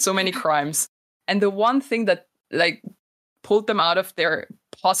committed so many crimes. And the one thing that, like, pulled them out of their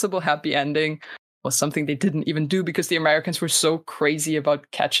possible happy ending was something they didn't even do, because the Americans were so crazy about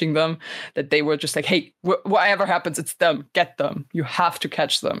catching them that they were just like, hey, whatever happens, it's them. Get them. You have to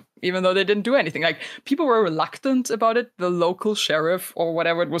catch them. Even though they didn't do anything. Like, people were reluctant about it. The local sheriff, or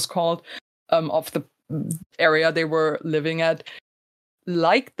whatever it was called, of the area they were living at,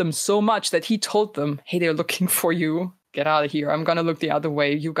 liked them so much that he told them, hey, they're looking for you. Get out of here. I'm going to look the other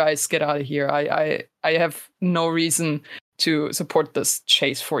way. You guys get out of here. I have no reason to support this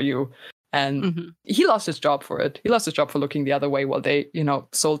chase for you. And he lost his job for it. He lost his job for looking the other way while they,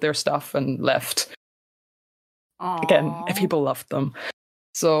 sold their stuff and left. Aww. Again, people loved them.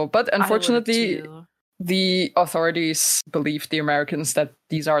 So, but unfortunately, the authorities believed the Americans that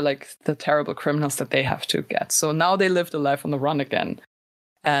these are like the terrible criminals that they have to get. So now they lived a life on the run again.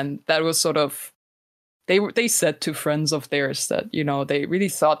 And that was sort of, they said to friends of theirs that, you know, they really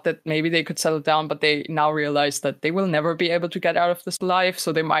thought that maybe they could settle down, but they now realize that they will never be able to get out of this life.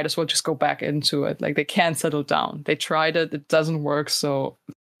 So they might as well just go back into it. Like, they can't settle down. They tried it. It doesn't work. So,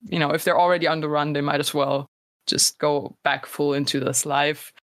 you know, if they're already on the run, they might as well just go back full into this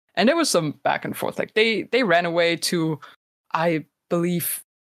life. And there was some back and forth. Like, they ran away to, I believe,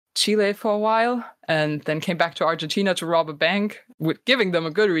 Chile for a while, and then came back to Argentina to rob a bank, with giving them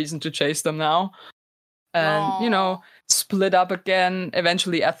a good reason to chase them now. And, you know, split up again.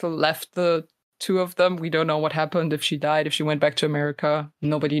 Eventually, Ethel left the two of them. We don't know what happened, if she died, if she went back to America.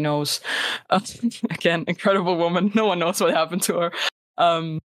 Nobody knows. Again, incredible woman. No one knows what happened to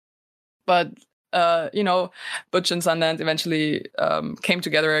her. But you know, Butch and Sundance eventually came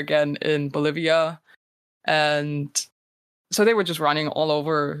together again in Bolivia. And so they were just running all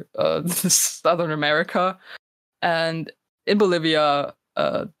over Southern America. And in Bolivia,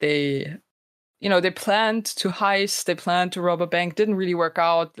 they planned to heist, they planned to rob a bank, didn't really work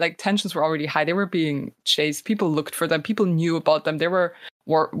out. Like, tensions were already high. They were being chased. People looked for them. People knew about them. There were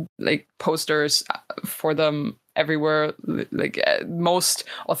like posters for them everywhere. Like, most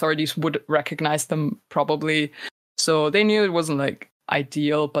authorities would recognize them probably. So they knew it wasn't like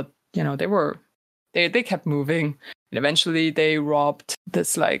ideal, but, you know, they kept moving. And eventually they robbed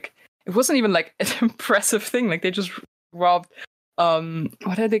this, like, it wasn't even like an impressive thing. Like, they just robbed,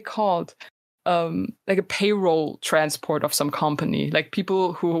 what are they called? Like a payroll transport of some company, like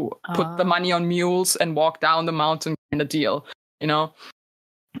people who put the money on mules and walk down the mountain kind of deal, you know?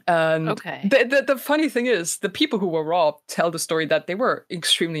 And the funny thing is, the people who were robbed tell the story that they were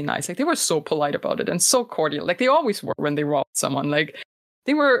extremely nice. Like, they were so polite about it and so cordial. Like, they always were when they robbed someone. Like,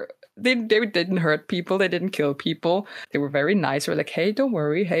 they didn't hurt people. They didn't kill people. They were very nice. They were like, hey, don't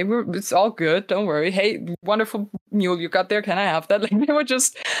worry. Hey, it's all good. Don't worry. Hey, wonderful mule you got there. Can I have that? Like, they were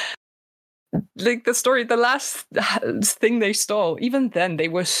just... Like, the last thing they stole, even then, they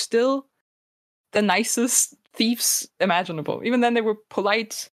were still the nicest thieves imaginable. Even then, they were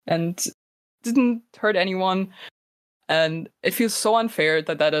polite and didn't hurt anyone. And it feels so unfair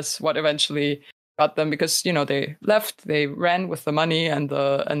that is what eventually got them, because, you know, they left, they ran with the money and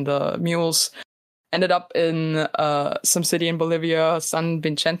the mules, ended up in some city in Bolivia, San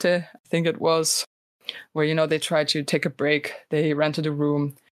Vicente, I think it was, where, you know, they tried to take a break. They rented a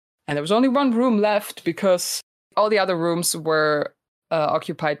room. And there was only one room left because all the other rooms were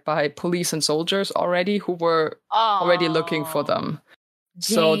occupied by police and soldiers already, who were already looking for them.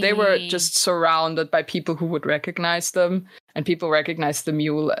 So they were just surrounded by people who would recognize them. And people recognized the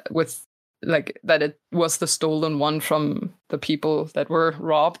mule with, like, that it was the stolen one from the people that were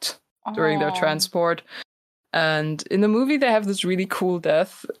robbed during their transport. And in the movie, they have this really cool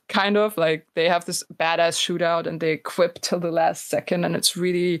death, kind of like they have this badass shootout and they quip till the last second. And it's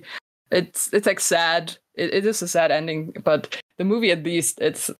really, it's like sad. It is a sad ending, but the movie, at least,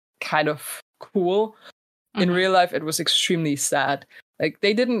 it's kind of cool. Mm-hmm. In real life, it was extremely sad. Like,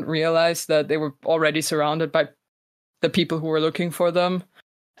 they didn't realize that they were already surrounded by the people who were looking for them.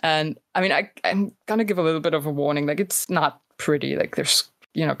 And I mean, I'm gonna give a little bit of a warning. Like, it's not pretty. Like, there's,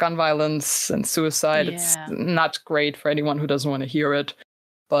 you know, gun violence and suicide. Yeah. It's not great for anyone who doesn't want to hear it.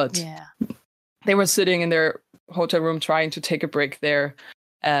 But they were sitting in their hotel room trying to take a break there.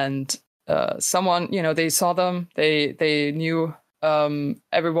 And someone, you know, they saw them. They knew,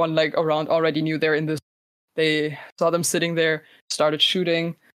 everyone, like, around already knew they're in this. They saw them sitting there, started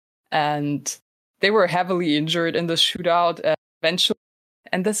shooting. And they were heavily injured in this shootout. And eventually,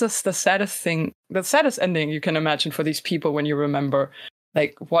 and this is the saddest thing, the saddest ending you can imagine for these people when you remember,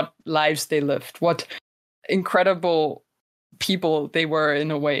 like, what lives they lived, what incredible people they were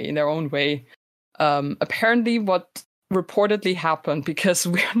in a way, in their own way. Apparently what reportedly happened, because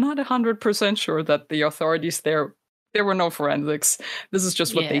we're not 100% sure that the authorities there were no forensics. This is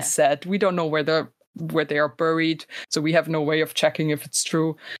just what they said. We don't know where they are buried, so we have no way of checking if it's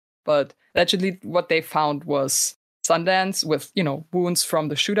true. But allegedly what they found was Sundance with, you know, wounds from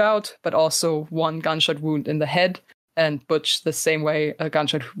the shootout, but also one gunshot wound in the head. And Butch the same way, a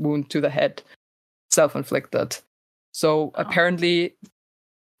gunshot wound to the head, self-inflicted. So apparently,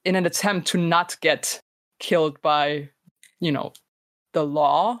 in an attempt to not get killed by, you know, the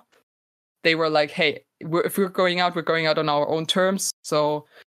law, they were like, hey, if we're going out on our own terms. So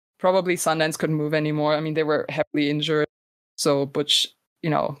probably Sundance couldn't move anymore. I mean, they were heavily injured. So Butch, you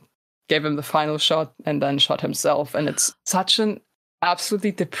know, gave him the final shot and then shot himself. And it's such an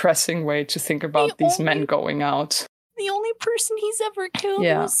absolutely depressing way to think about these men going out. The only person he's ever killed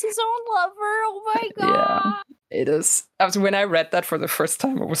Yeah. was his own lover. Oh my god. Yeah. It is. When I read that for the first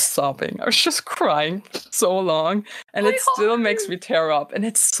time, I was sobbing. I was just crying so long, and My it still heart. makes me tear up. And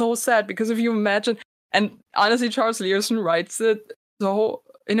it's so sad because if you imagine, and honestly, Charles Learson writes it so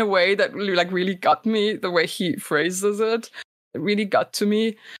in a way that really got me. The way he phrases it really got to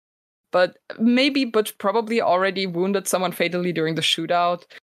me. But maybe Butch probably already wounded someone fatally during the shootout.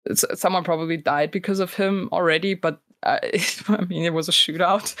 Someone probably died because of him already. But I mean, it was a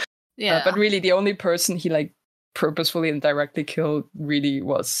shootout. Yeah. But really, the only person he purposefully and directly killed really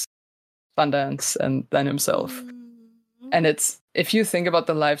was Sundance and then himself. And it's, if you think about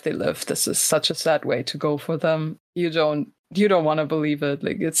the life they lived, this is such a sad way to go for them. You don't want to believe it.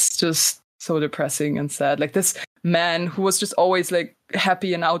 Like, it's just so depressing and sad. Like, this man who was just always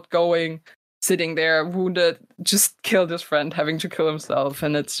happy and outgoing, sitting there wounded, just killed his friend, having to kill himself.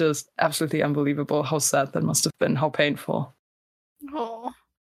 And it's just absolutely unbelievable how sad that must have been, how painful. Oh,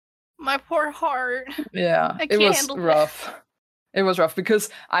 my poor heart. Yeah, I it can't was handle rough. It was rough because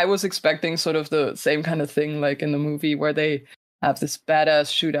I was expecting sort of the same kind of thing like in the movie where they have this badass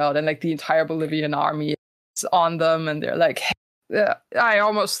shootout and the entire Bolivian army is on them and they're like, hey, yeah, I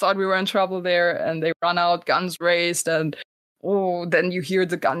almost thought we were in trouble there, and they run out, guns raised, and then you hear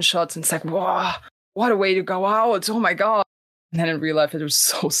the gunshots and it's like, wow, what a way to go out. Oh my god. And then in real life it was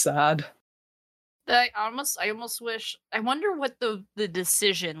so sad. I almost wish. I wonder what the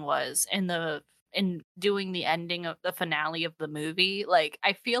decision was in doing the ending of the finale of the movie. Like,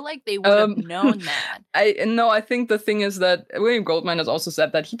 I feel like they would have known that. I think the thing is that William Goldman has also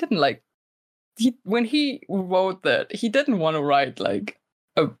said that he didn't when he wrote that, he didn't want to write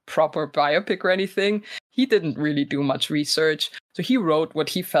a proper biopic or anything. He didn't really do much research. So he wrote what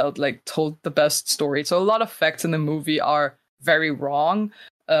he felt told the best story. So a lot of facts in the movie are very wrong.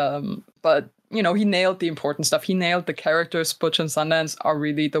 But he nailed the important stuff. He nailed the characters. Butch and Sundance are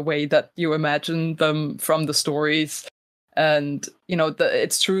really the way that you imagine them from the stories. And,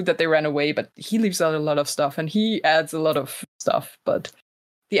 it's true that they ran away, but he leaves out a lot of stuff and he adds a lot of stuff. But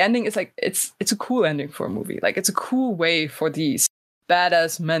the ending is it's a cool ending for a movie. It's a cool way for these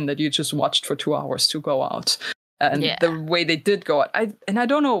badass men that you just watched for 2 hours to go out. And the way they did go out. I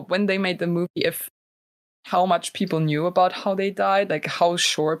don't know when they made the movie if how much people knew about how they died, how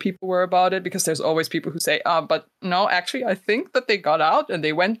sure people were about it, because there's always people who say, but no, actually, I think that they got out and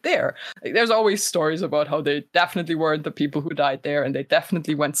they went there. There's always stories about how they definitely weren't the people who died there and they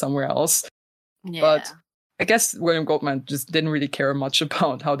definitely went somewhere else. Yeah. But I guess William Goldman just didn't really care much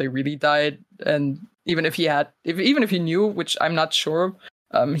about how they really died. And even if he knew, which I'm not sure,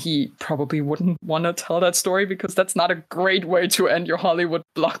 he probably wouldn't want to tell that story because that's not a great way to end your Hollywood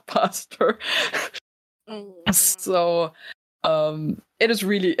blockbuster. So it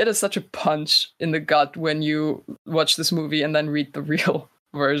is such a punch in the gut when you watch this movie and then read the real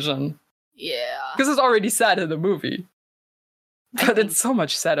version. Yeah. Because it's already sad in the movie. But it's so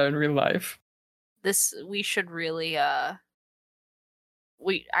much sadder in real life. We should really I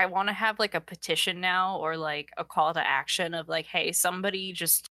want to have a petition now or a call to action of hey, somebody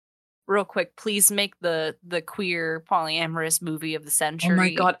just real quick, please make the queer polyamorous movie of the century. Oh my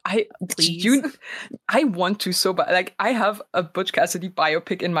god, I want to so bad. I have a Butch Cassidy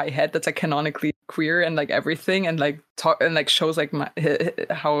biopic in my head that's canonically queer and everything and talk and shows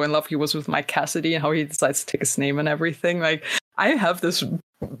how in love he was with Mike Cassidy and how he decides to take his name and everything. I have this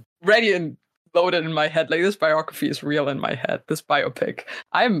ready and loaded in my head. This biography is real in my head. This biopic,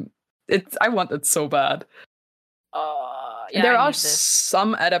 I want it so bad. Yeah, there are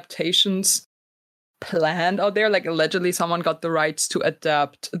some adaptations planned out there. Allegedly someone got the rights to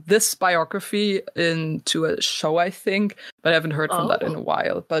adapt this biography into a show, I think, but I haven't heard from that in a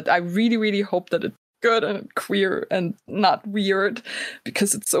while. But I really, really hope that it's good and queer and not weird,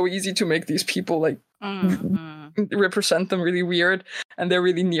 because it's so easy to make these people represent them really weird, and they're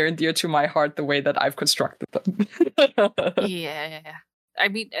really near and dear to my heart the way that I've constructed them. Yeah. I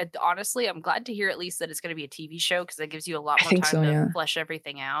mean, honestly, I'm glad to hear at least that it's going to be a TV show, because that gives you a lot more time to flesh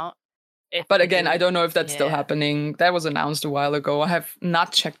everything out. But again, I don't know if that's still happening. That was announced a while ago. I have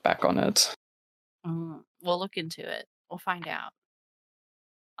not checked back on it. We'll look into it. We'll find out.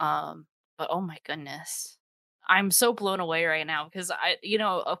 But oh my goodness, I'm so blown away right now because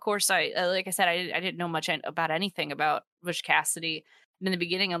of course, like I said, I didn't know much about anything about Butch Cassidy. And in the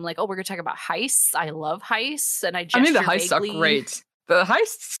beginning, I'm like, oh, we're gonna talk about heists. I love heists, and I mean, the heists are great. The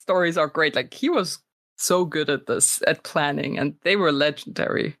heist stories are great. He was so good at planning, and they were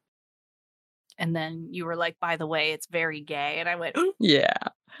legendary. And then you were like, by the way, it's very gay. And I went, yeah.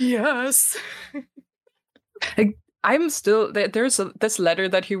 Yes. I'm still there's this letter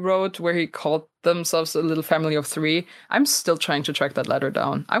that he wrote where he called themselves a little family of three. I'm still trying to track that letter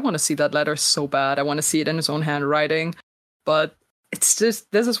down. I want to see that letter so bad. I want to see it in his own handwriting, but it's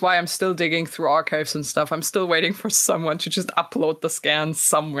just this is why I'm still digging through archives and stuff. I'm still waiting for someone to just upload the scan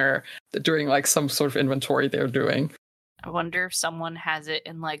somewhere during like some sort of inventory they're doing. I wonder if someone has it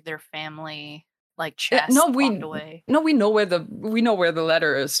in like their family like Yeah, chest locked away. we know where the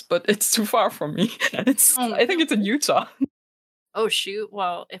letter is, but it's too far from me. I think it's in Utah. Oh shoot!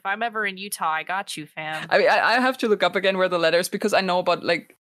 Well, if I'm ever in Utah, I got you, fam. I mean, I have to look up again where the letter is because I know about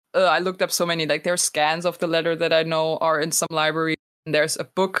like I looked up so many like there are scans of the letter that I know are in some library. And there's a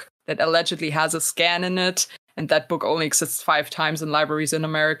book that allegedly has a scan in it, and that book only exists 5 times in libraries in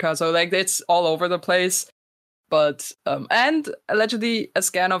America. So like it's all over the place. But and allegedly a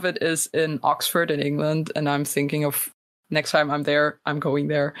scan of it is in Oxford in England, and I'm thinking of next time I'm there, I'm going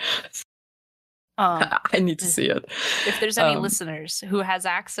there. I need to see it. If there's any listeners who has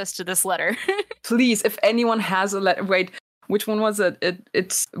access to this letter, please, if anyone has a letter, wait, which one was it?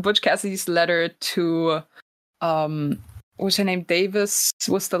 It's Butch Cassidy's letter to what's her name? Davis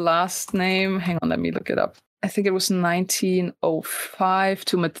was the last name. Hang on, let me look it up. I think it was 1905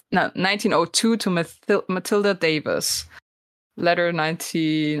 to 1902 to Matilda Davis. Letter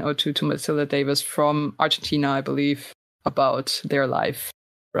 1902 to Matilda Davis from Argentina, I believe, about their life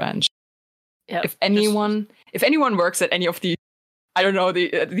branch. Yep, if anyone works at any of the, I don't know,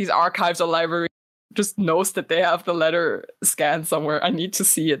 these archives or libraries, just knows that they have the letter scanned somewhere, I need to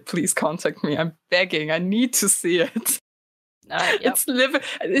see it. Please contact me. I'm begging. I need to see it. Yep.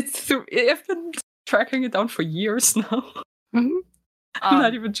 I've been tracking it down for years now. Mm-hmm. I'm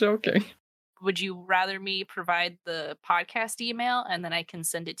not even joking. Would you rather me provide the podcast email and then I can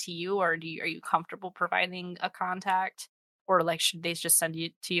send it to you, or are you comfortable providing a contact, or like should they just send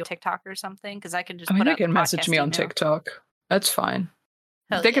it to you TikTok or something? Because I can just. They can message me on TikTok. That's fine.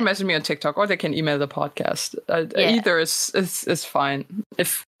 They can message me on TikTok, or they can email the podcast. Either is fine.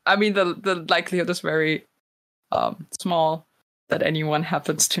 The likelihood is very small that anyone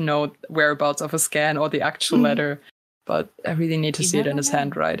happens to know whereabouts of a scan or the actual letter, but I really need to see it in his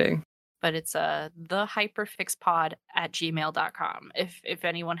handwriting. But it's thehyperfixpod@gmail.com. If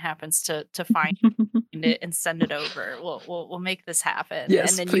anyone happens to find it and send it over, we'll make this happen.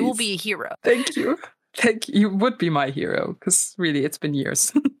 Yes, and then please. you will be a hero. Thank you. You would be my hero, because really it's been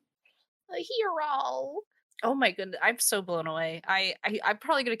years. A hero. Oh my goodness, I'm so blown away. I'm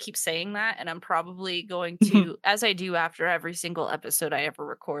probably going to keep saying that, and I'm probably going to, as I do after every single episode I ever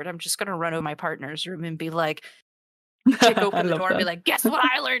record, I'm just going to run over my partner's room and be like, kick open the door and be like, guess what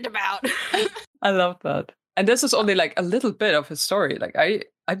I learned about? I love that. And this is only like a little bit of his story. Like I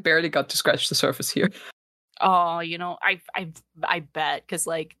barely got to scratch the surface here. Oh, I bet, because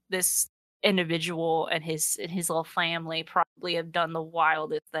like this individual and his little family probably have done the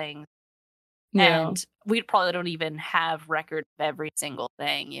wildest things. Yeah. And we probably don't even have record of every single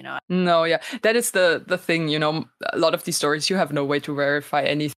thing, No, yeah. That is the thing, a lot of these stories, you have no way to verify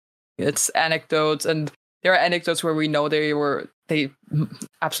anything. It's anecdotes, and there are anecdotes where we know they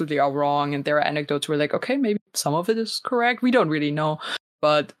absolutely are wrong, and there are anecdotes where like, okay, maybe some of it is correct. We don't really know.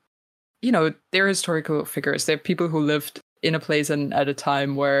 But, they're historical figures. They're people who lived in a place and at a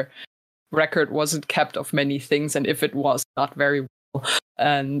time where record wasn't kept of many things, and if it was, not very well.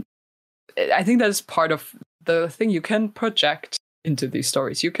 And I think that is part of the thing. You can project into these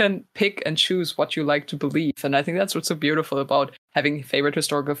stories. You can pick and choose what you like to believe. And I think that's what's so beautiful about having favorite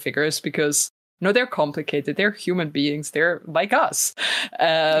historical figures, because, they're complicated. They're human beings. They're like us.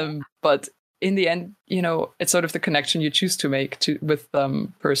 But in the end, it's sort of the connection you choose to make with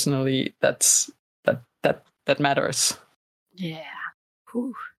them personally that matters. Yeah.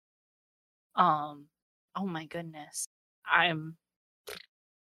 Whew. Oh my goodness.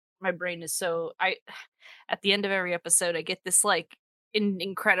 My brain is so at the end of every episode I get this like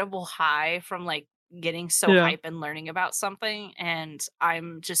incredible high from like getting so hype and learning about something, and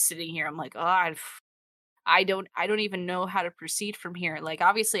I'm just sitting here, I'm like, oh, I don't even know how to proceed from here. Like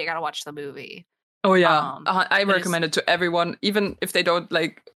obviously I gotta watch the movie. Oh yeah. I recommend it to everyone, even if they don't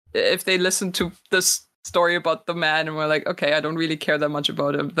if they listen to this story about the man and we're like, okay, I don't really care that much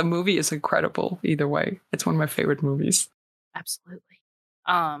about him. The movie is incredible either way. It's one of my favorite movies. Absolutely.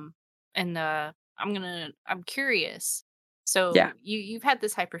 I'm curious. So you've had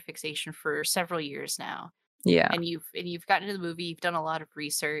this hyperfixation for several years now. Yeah. And you've gotten into the movie, you've done a lot of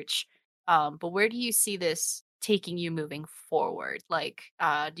research. But where do you see this taking you moving forward? Like,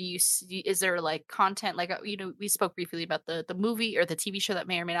 is there like content, like, we spoke briefly about the movie or the TV show that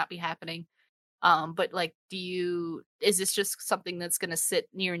may or may not be happening. But like, is this just something that's going to sit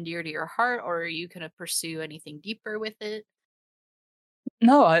near and dear to your heart, or are you going to pursue anything deeper with it?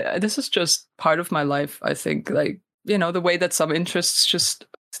 No, this is just part of my life. I think, like, the way that some interests just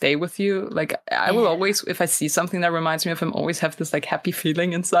stay with you. Like, I will Yeah. always, if I see something that reminds me of him, always have this like happy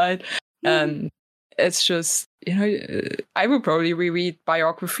feeling inside. And it's just, I will probably reread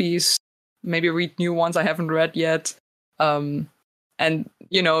biographies, maybe read new ones I haven't read yet. And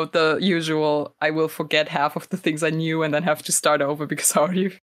the usual, I will forget half of the things I knew and then have to start over because I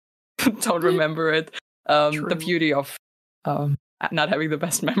already don't remember it. The beauty of not having the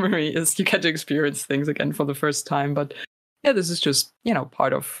best memory is you get to experience things again for the first time. But yeah, this is just,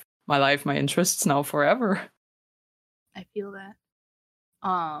 part of my life, my interests now forever. I feel that.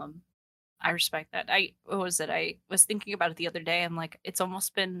 I respect that. What was it? I was thinking about it the other day. I'm like, it's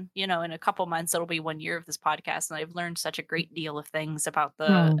almost been, in a couple months, it'll be 1 year of this podcast, and I've learned such a great deal of things about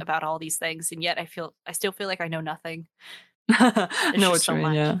about all these things, and yet I still feel like I know nothing. Know what you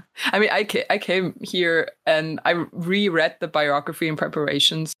mean, yeah. I mean, I came here and I reread the biography in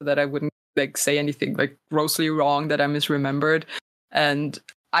preparation so that I wouldn't like say anything like grossly wrong that I misremembered. And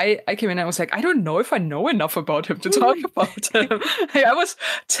I came in and I was like, I don't know if I know enough about him to talk about him. I was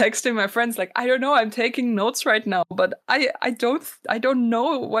texting my friends like, I don't know, I'm taking notes right now, but I don't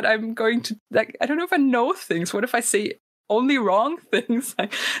know what I'm going to like. I don't know if I know things. What if I say only wrong things?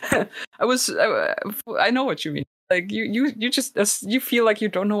 Like, I know what you mean. Like you just you feel like you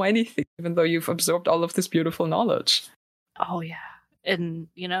don't know anything, even though you've absorbed all of this beautiful knowledge. Oh yeah, and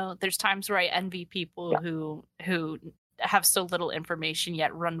there's times where I envy people who have so little information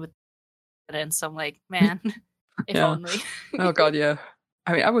yet run with it, and so I'm like, man, if only. Oh god, yeah.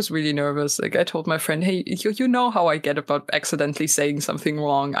 I mean, I was really nervous. Like, I told my friend, "Hey, you know how I get about accidentally saying something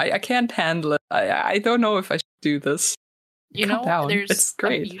wrong. I can't handle it. I don't know if I should do this." Calm down. It's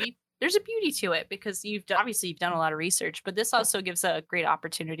great. There's a beauty to it because you've done a lot of research, but this also gives a great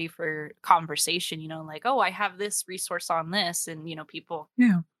opportunity for conversation, like, oh, I have this resource on this, and people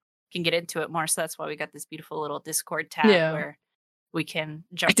can get into it more. So that's why we got this beautiful little Discord tab where we can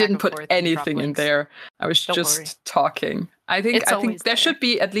jump. I didn't put anything in there. I was just talking. I think there should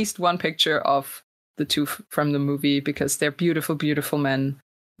be at least one picture of the two from the movie because they're beautiful, beautiful men.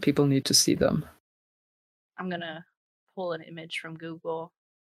 People need to see them. I'm gonna pull an image from Google.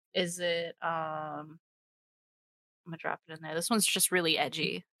 Is it I'm gonna drop it in there. This one's just really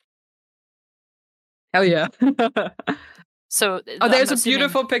edgy. Hell yeah. So there's a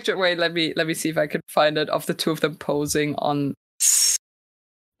beautiful picture. Wait, let me see if I can find it of the two of them posing on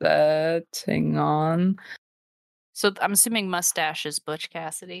that. Hang on. So I'm assuming mustache is Butch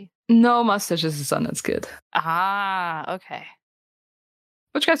Cassidy. No, mustache is the Sundance Kid. Ah, okay.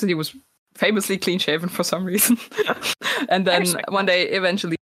 Butch Cassidy was famously clean shaven for some reason. And then one day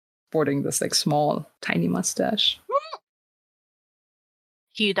eventually sporting this like small tiny mustache.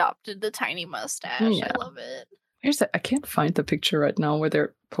 He adopted the tiny mustache. I love it. I can't find the picture right now where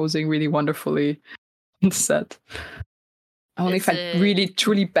they're posing really wonderfully on set. I only find really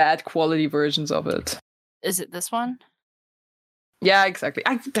truly bad quality versions of it. Is it this one? Yeah, exactly.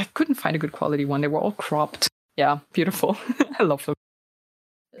 I couldn't find a good quality one. They were all cropped. Yeah, beautiful. I love them.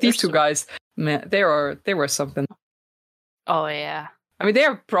 These two guys, man, they were something. Oh yeah. I mean, they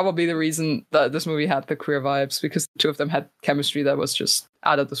are probably the reason that this movie had the queer vibes because the two of them had chemistry that was just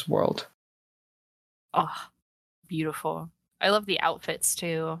out of this world. Oh, beautiful. I love the outfits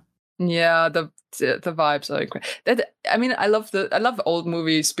too. Yeah, the vibes are incredible. I mean, I love old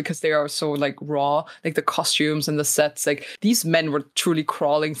movies because they are so like raw, like the costumes and the sets. Like these men were truly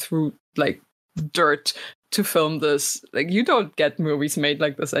crawling through like dirt to film this. Like you don't get movies made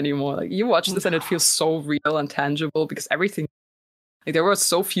like this anymore. Like you watch this and it feels so real and tangible because everything. Like there were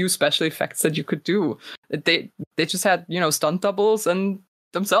so few special effects that you could do. They just had stunt doubles and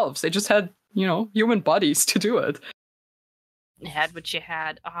themselves. They just had human bodies to do it. You had what you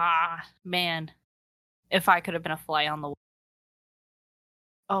had. Ah, man. If I could have been a fly on the wall.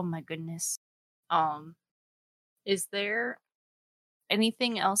 Oh my goodness. Is there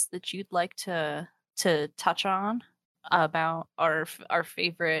anything else that you'd like to touch on about our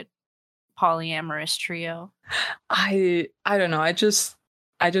favorite polyamorous trio? I don't know. I just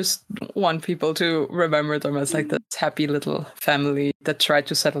want people to remember them as like this happy little family that tried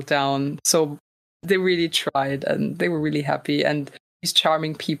to settle down. So they really tried and they were really happy, and these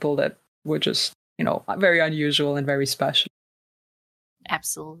charming people that were just, very unusual and very special.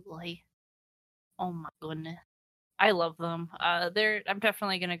 Absolutely. Oh my goodness. I love them. I'm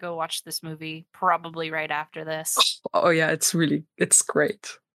definitely going to go watch this movie probably right after this. Oh yeah, it's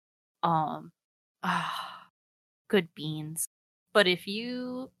great. Good beans. But if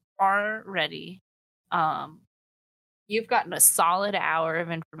you are ready, you've gotten a solid hour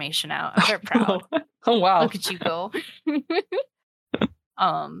of information out. I'm very proud. Oh wow. Look at you go.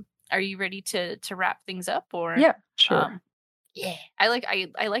 Are you ready to wrap things up, or Yeah, sure. yeah, I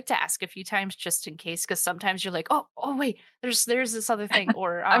like to ask a few times just in case, because sometimes you're like, oh wait, there's this other thing,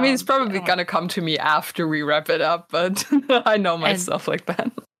 or I mean, it's probably I don't know. gonna come to me after we wrap it up, but I know myself like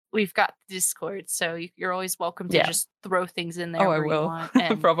that. We've got Discord, so you're always welcome to just throw things in there Oh, I where you will. want.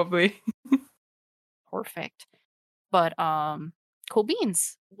 And Probably. perfect. But cool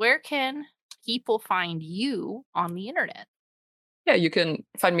beans. Where can people find you on the internet? Yeah, you can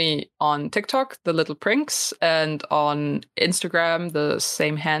find me on TikTok, The Little Prinks, and on Instagram, the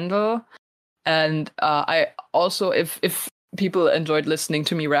same handle. And I also, if people enjoyed listening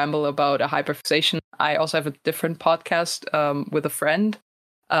to me ramble about a hyperfixation, I also have a different podcast with a friend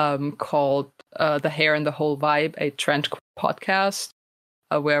called The Hair and the Whole Vibe, a trend podcast,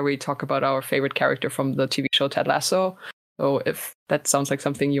 where we talk about our favorite character from the TV show Ted Lasso. So if that sounds like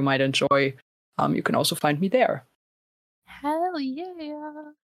something you might enjoy, you can also find me there. Hell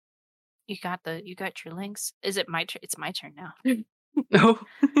yeah! You got your links. Is it my turn? It's my turn now. No.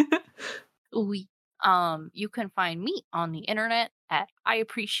 Oui. You can find me on the internet at I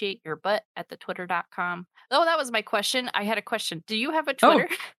appreciate your butt at the twitter.com. Oh, that was my question. I had a question. Do you have a Twitter?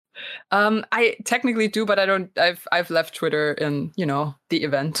 I technically do, but I don't. I've left Twitter in the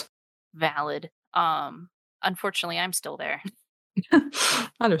event. Valid. Unfortunately, I'm still there.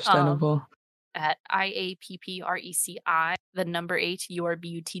 Understandable. At IAPPRECI, the number 8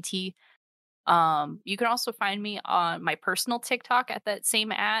 URBUTT. You can also find me on my personal TikTok at that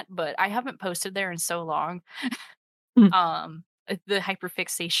same @, but I haven't posted there in so long. The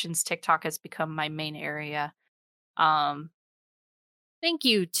hyperfixations TikTok has become my main area. Thank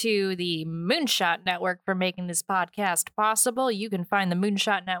you to the Moonshot Network for making this podcast possible. You can find the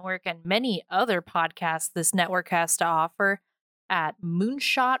Moonshot Network and many other podcasts this network has to offer at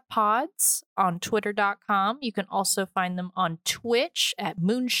Moonshot Pods on twitter.com. You can also find them on Twitch at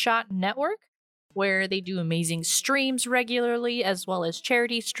Moonshot Network, where they do amazing streams regularly, as well as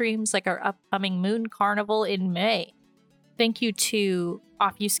charity streams like our upcoming Moon Carnival in May. Thank you to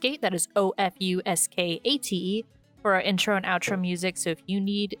Offuscate, that is OFUSKATE, for our intro and outro music. So if you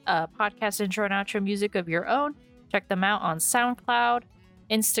need a podcast intro and outro music of your own, check them out on SoundCloud,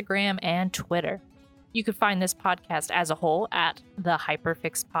 Instagram, and Twitter. You can find this podcast as a whole at the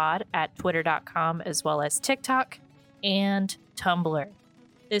Hyperfix Pod at twitter.com, as well as TikTok and Tumblr.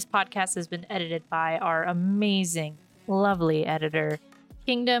 This podcast has been edited by our amazing, lovely editor,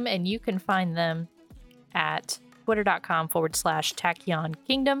 Kingdom, and you can find them at twitter.com/Tachyon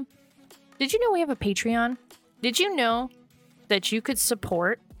Kingdom. Did you know we have a Patreon? Did you know that you could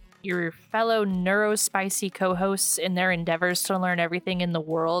support your fellow neurospicy co-hosts in their endeavors to learn everything in the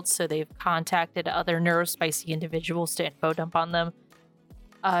world? So they've contacted other neurospicy individuals to info dump on them.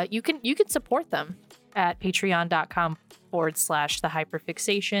 You can support them at patreon.com/the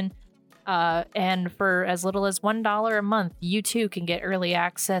hyperfixation. And for as little as $1 a month, you too can get early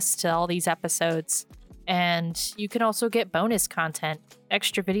access to all these episodes. And you can also get bonus content,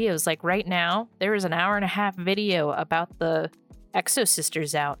 extra videos. Like right now, there is an 1.5-hour video about the Exo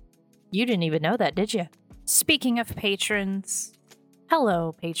Sisters out. You didn't even know that, did you? Speaking of patrons,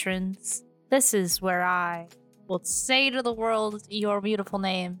 hello, patrons. This is where I will say to the world your beautiful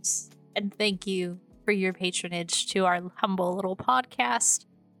names and thank you for your patronage to our humble little podcast.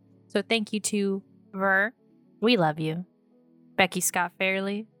 So thank you to Ver, we love you. Becky Scott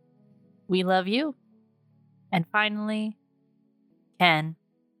Fairley, we love you. And finally, Ken,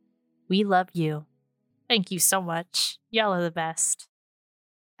 we love you. Thank you so much. Y'all are the best.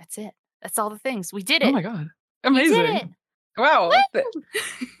 That's it. That's all the things. We did it. Oh my god. Amazing. We did it. Wow.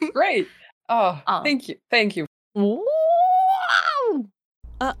 Great. Oh, thank you. Thank you. Wow.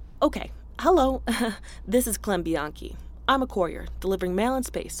 Okay. Hello. This is Clem Bianchi. I'm a courier, delivering mail in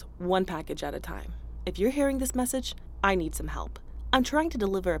space, one package at a time. If you're hearing this message, I need some help. I'm trying to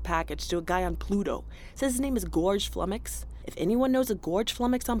deliver a package to a guy on Pluto. Says his name is Gorge Flummox. If anyone knows a Gorge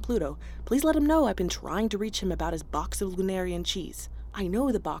Flummox on Pluto, please let him know I've been trying to reach him about his box of Lunarian cheese. I know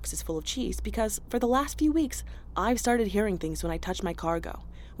the box is full of cheese because for the last few weeks, I've started hearing things when I touch my cargo.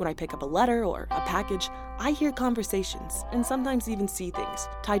 When I pick up a letter or a package, I hear conversations and sometimes even see things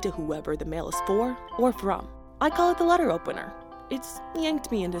tied to whoever the mail is for or from. I call it the letter opener. It's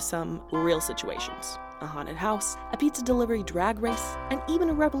yanked me into some real situations. A haunted house, a pizza delivery drag race, and even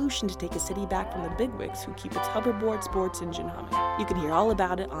a revolution to take a city back from the bigwigs who keep its hoverboard sports engine humming. You can hear all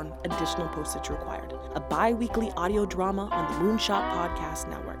about it on Additional Postage Required, a bi-weekly audio drama on the Moonshot Podcast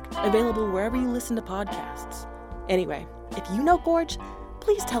Network, available wherever you listen to podcasts. Anyway, if you know Gorge,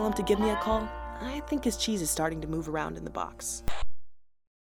 please tell him to give me a call. I think his cheese is starting to move around in the box.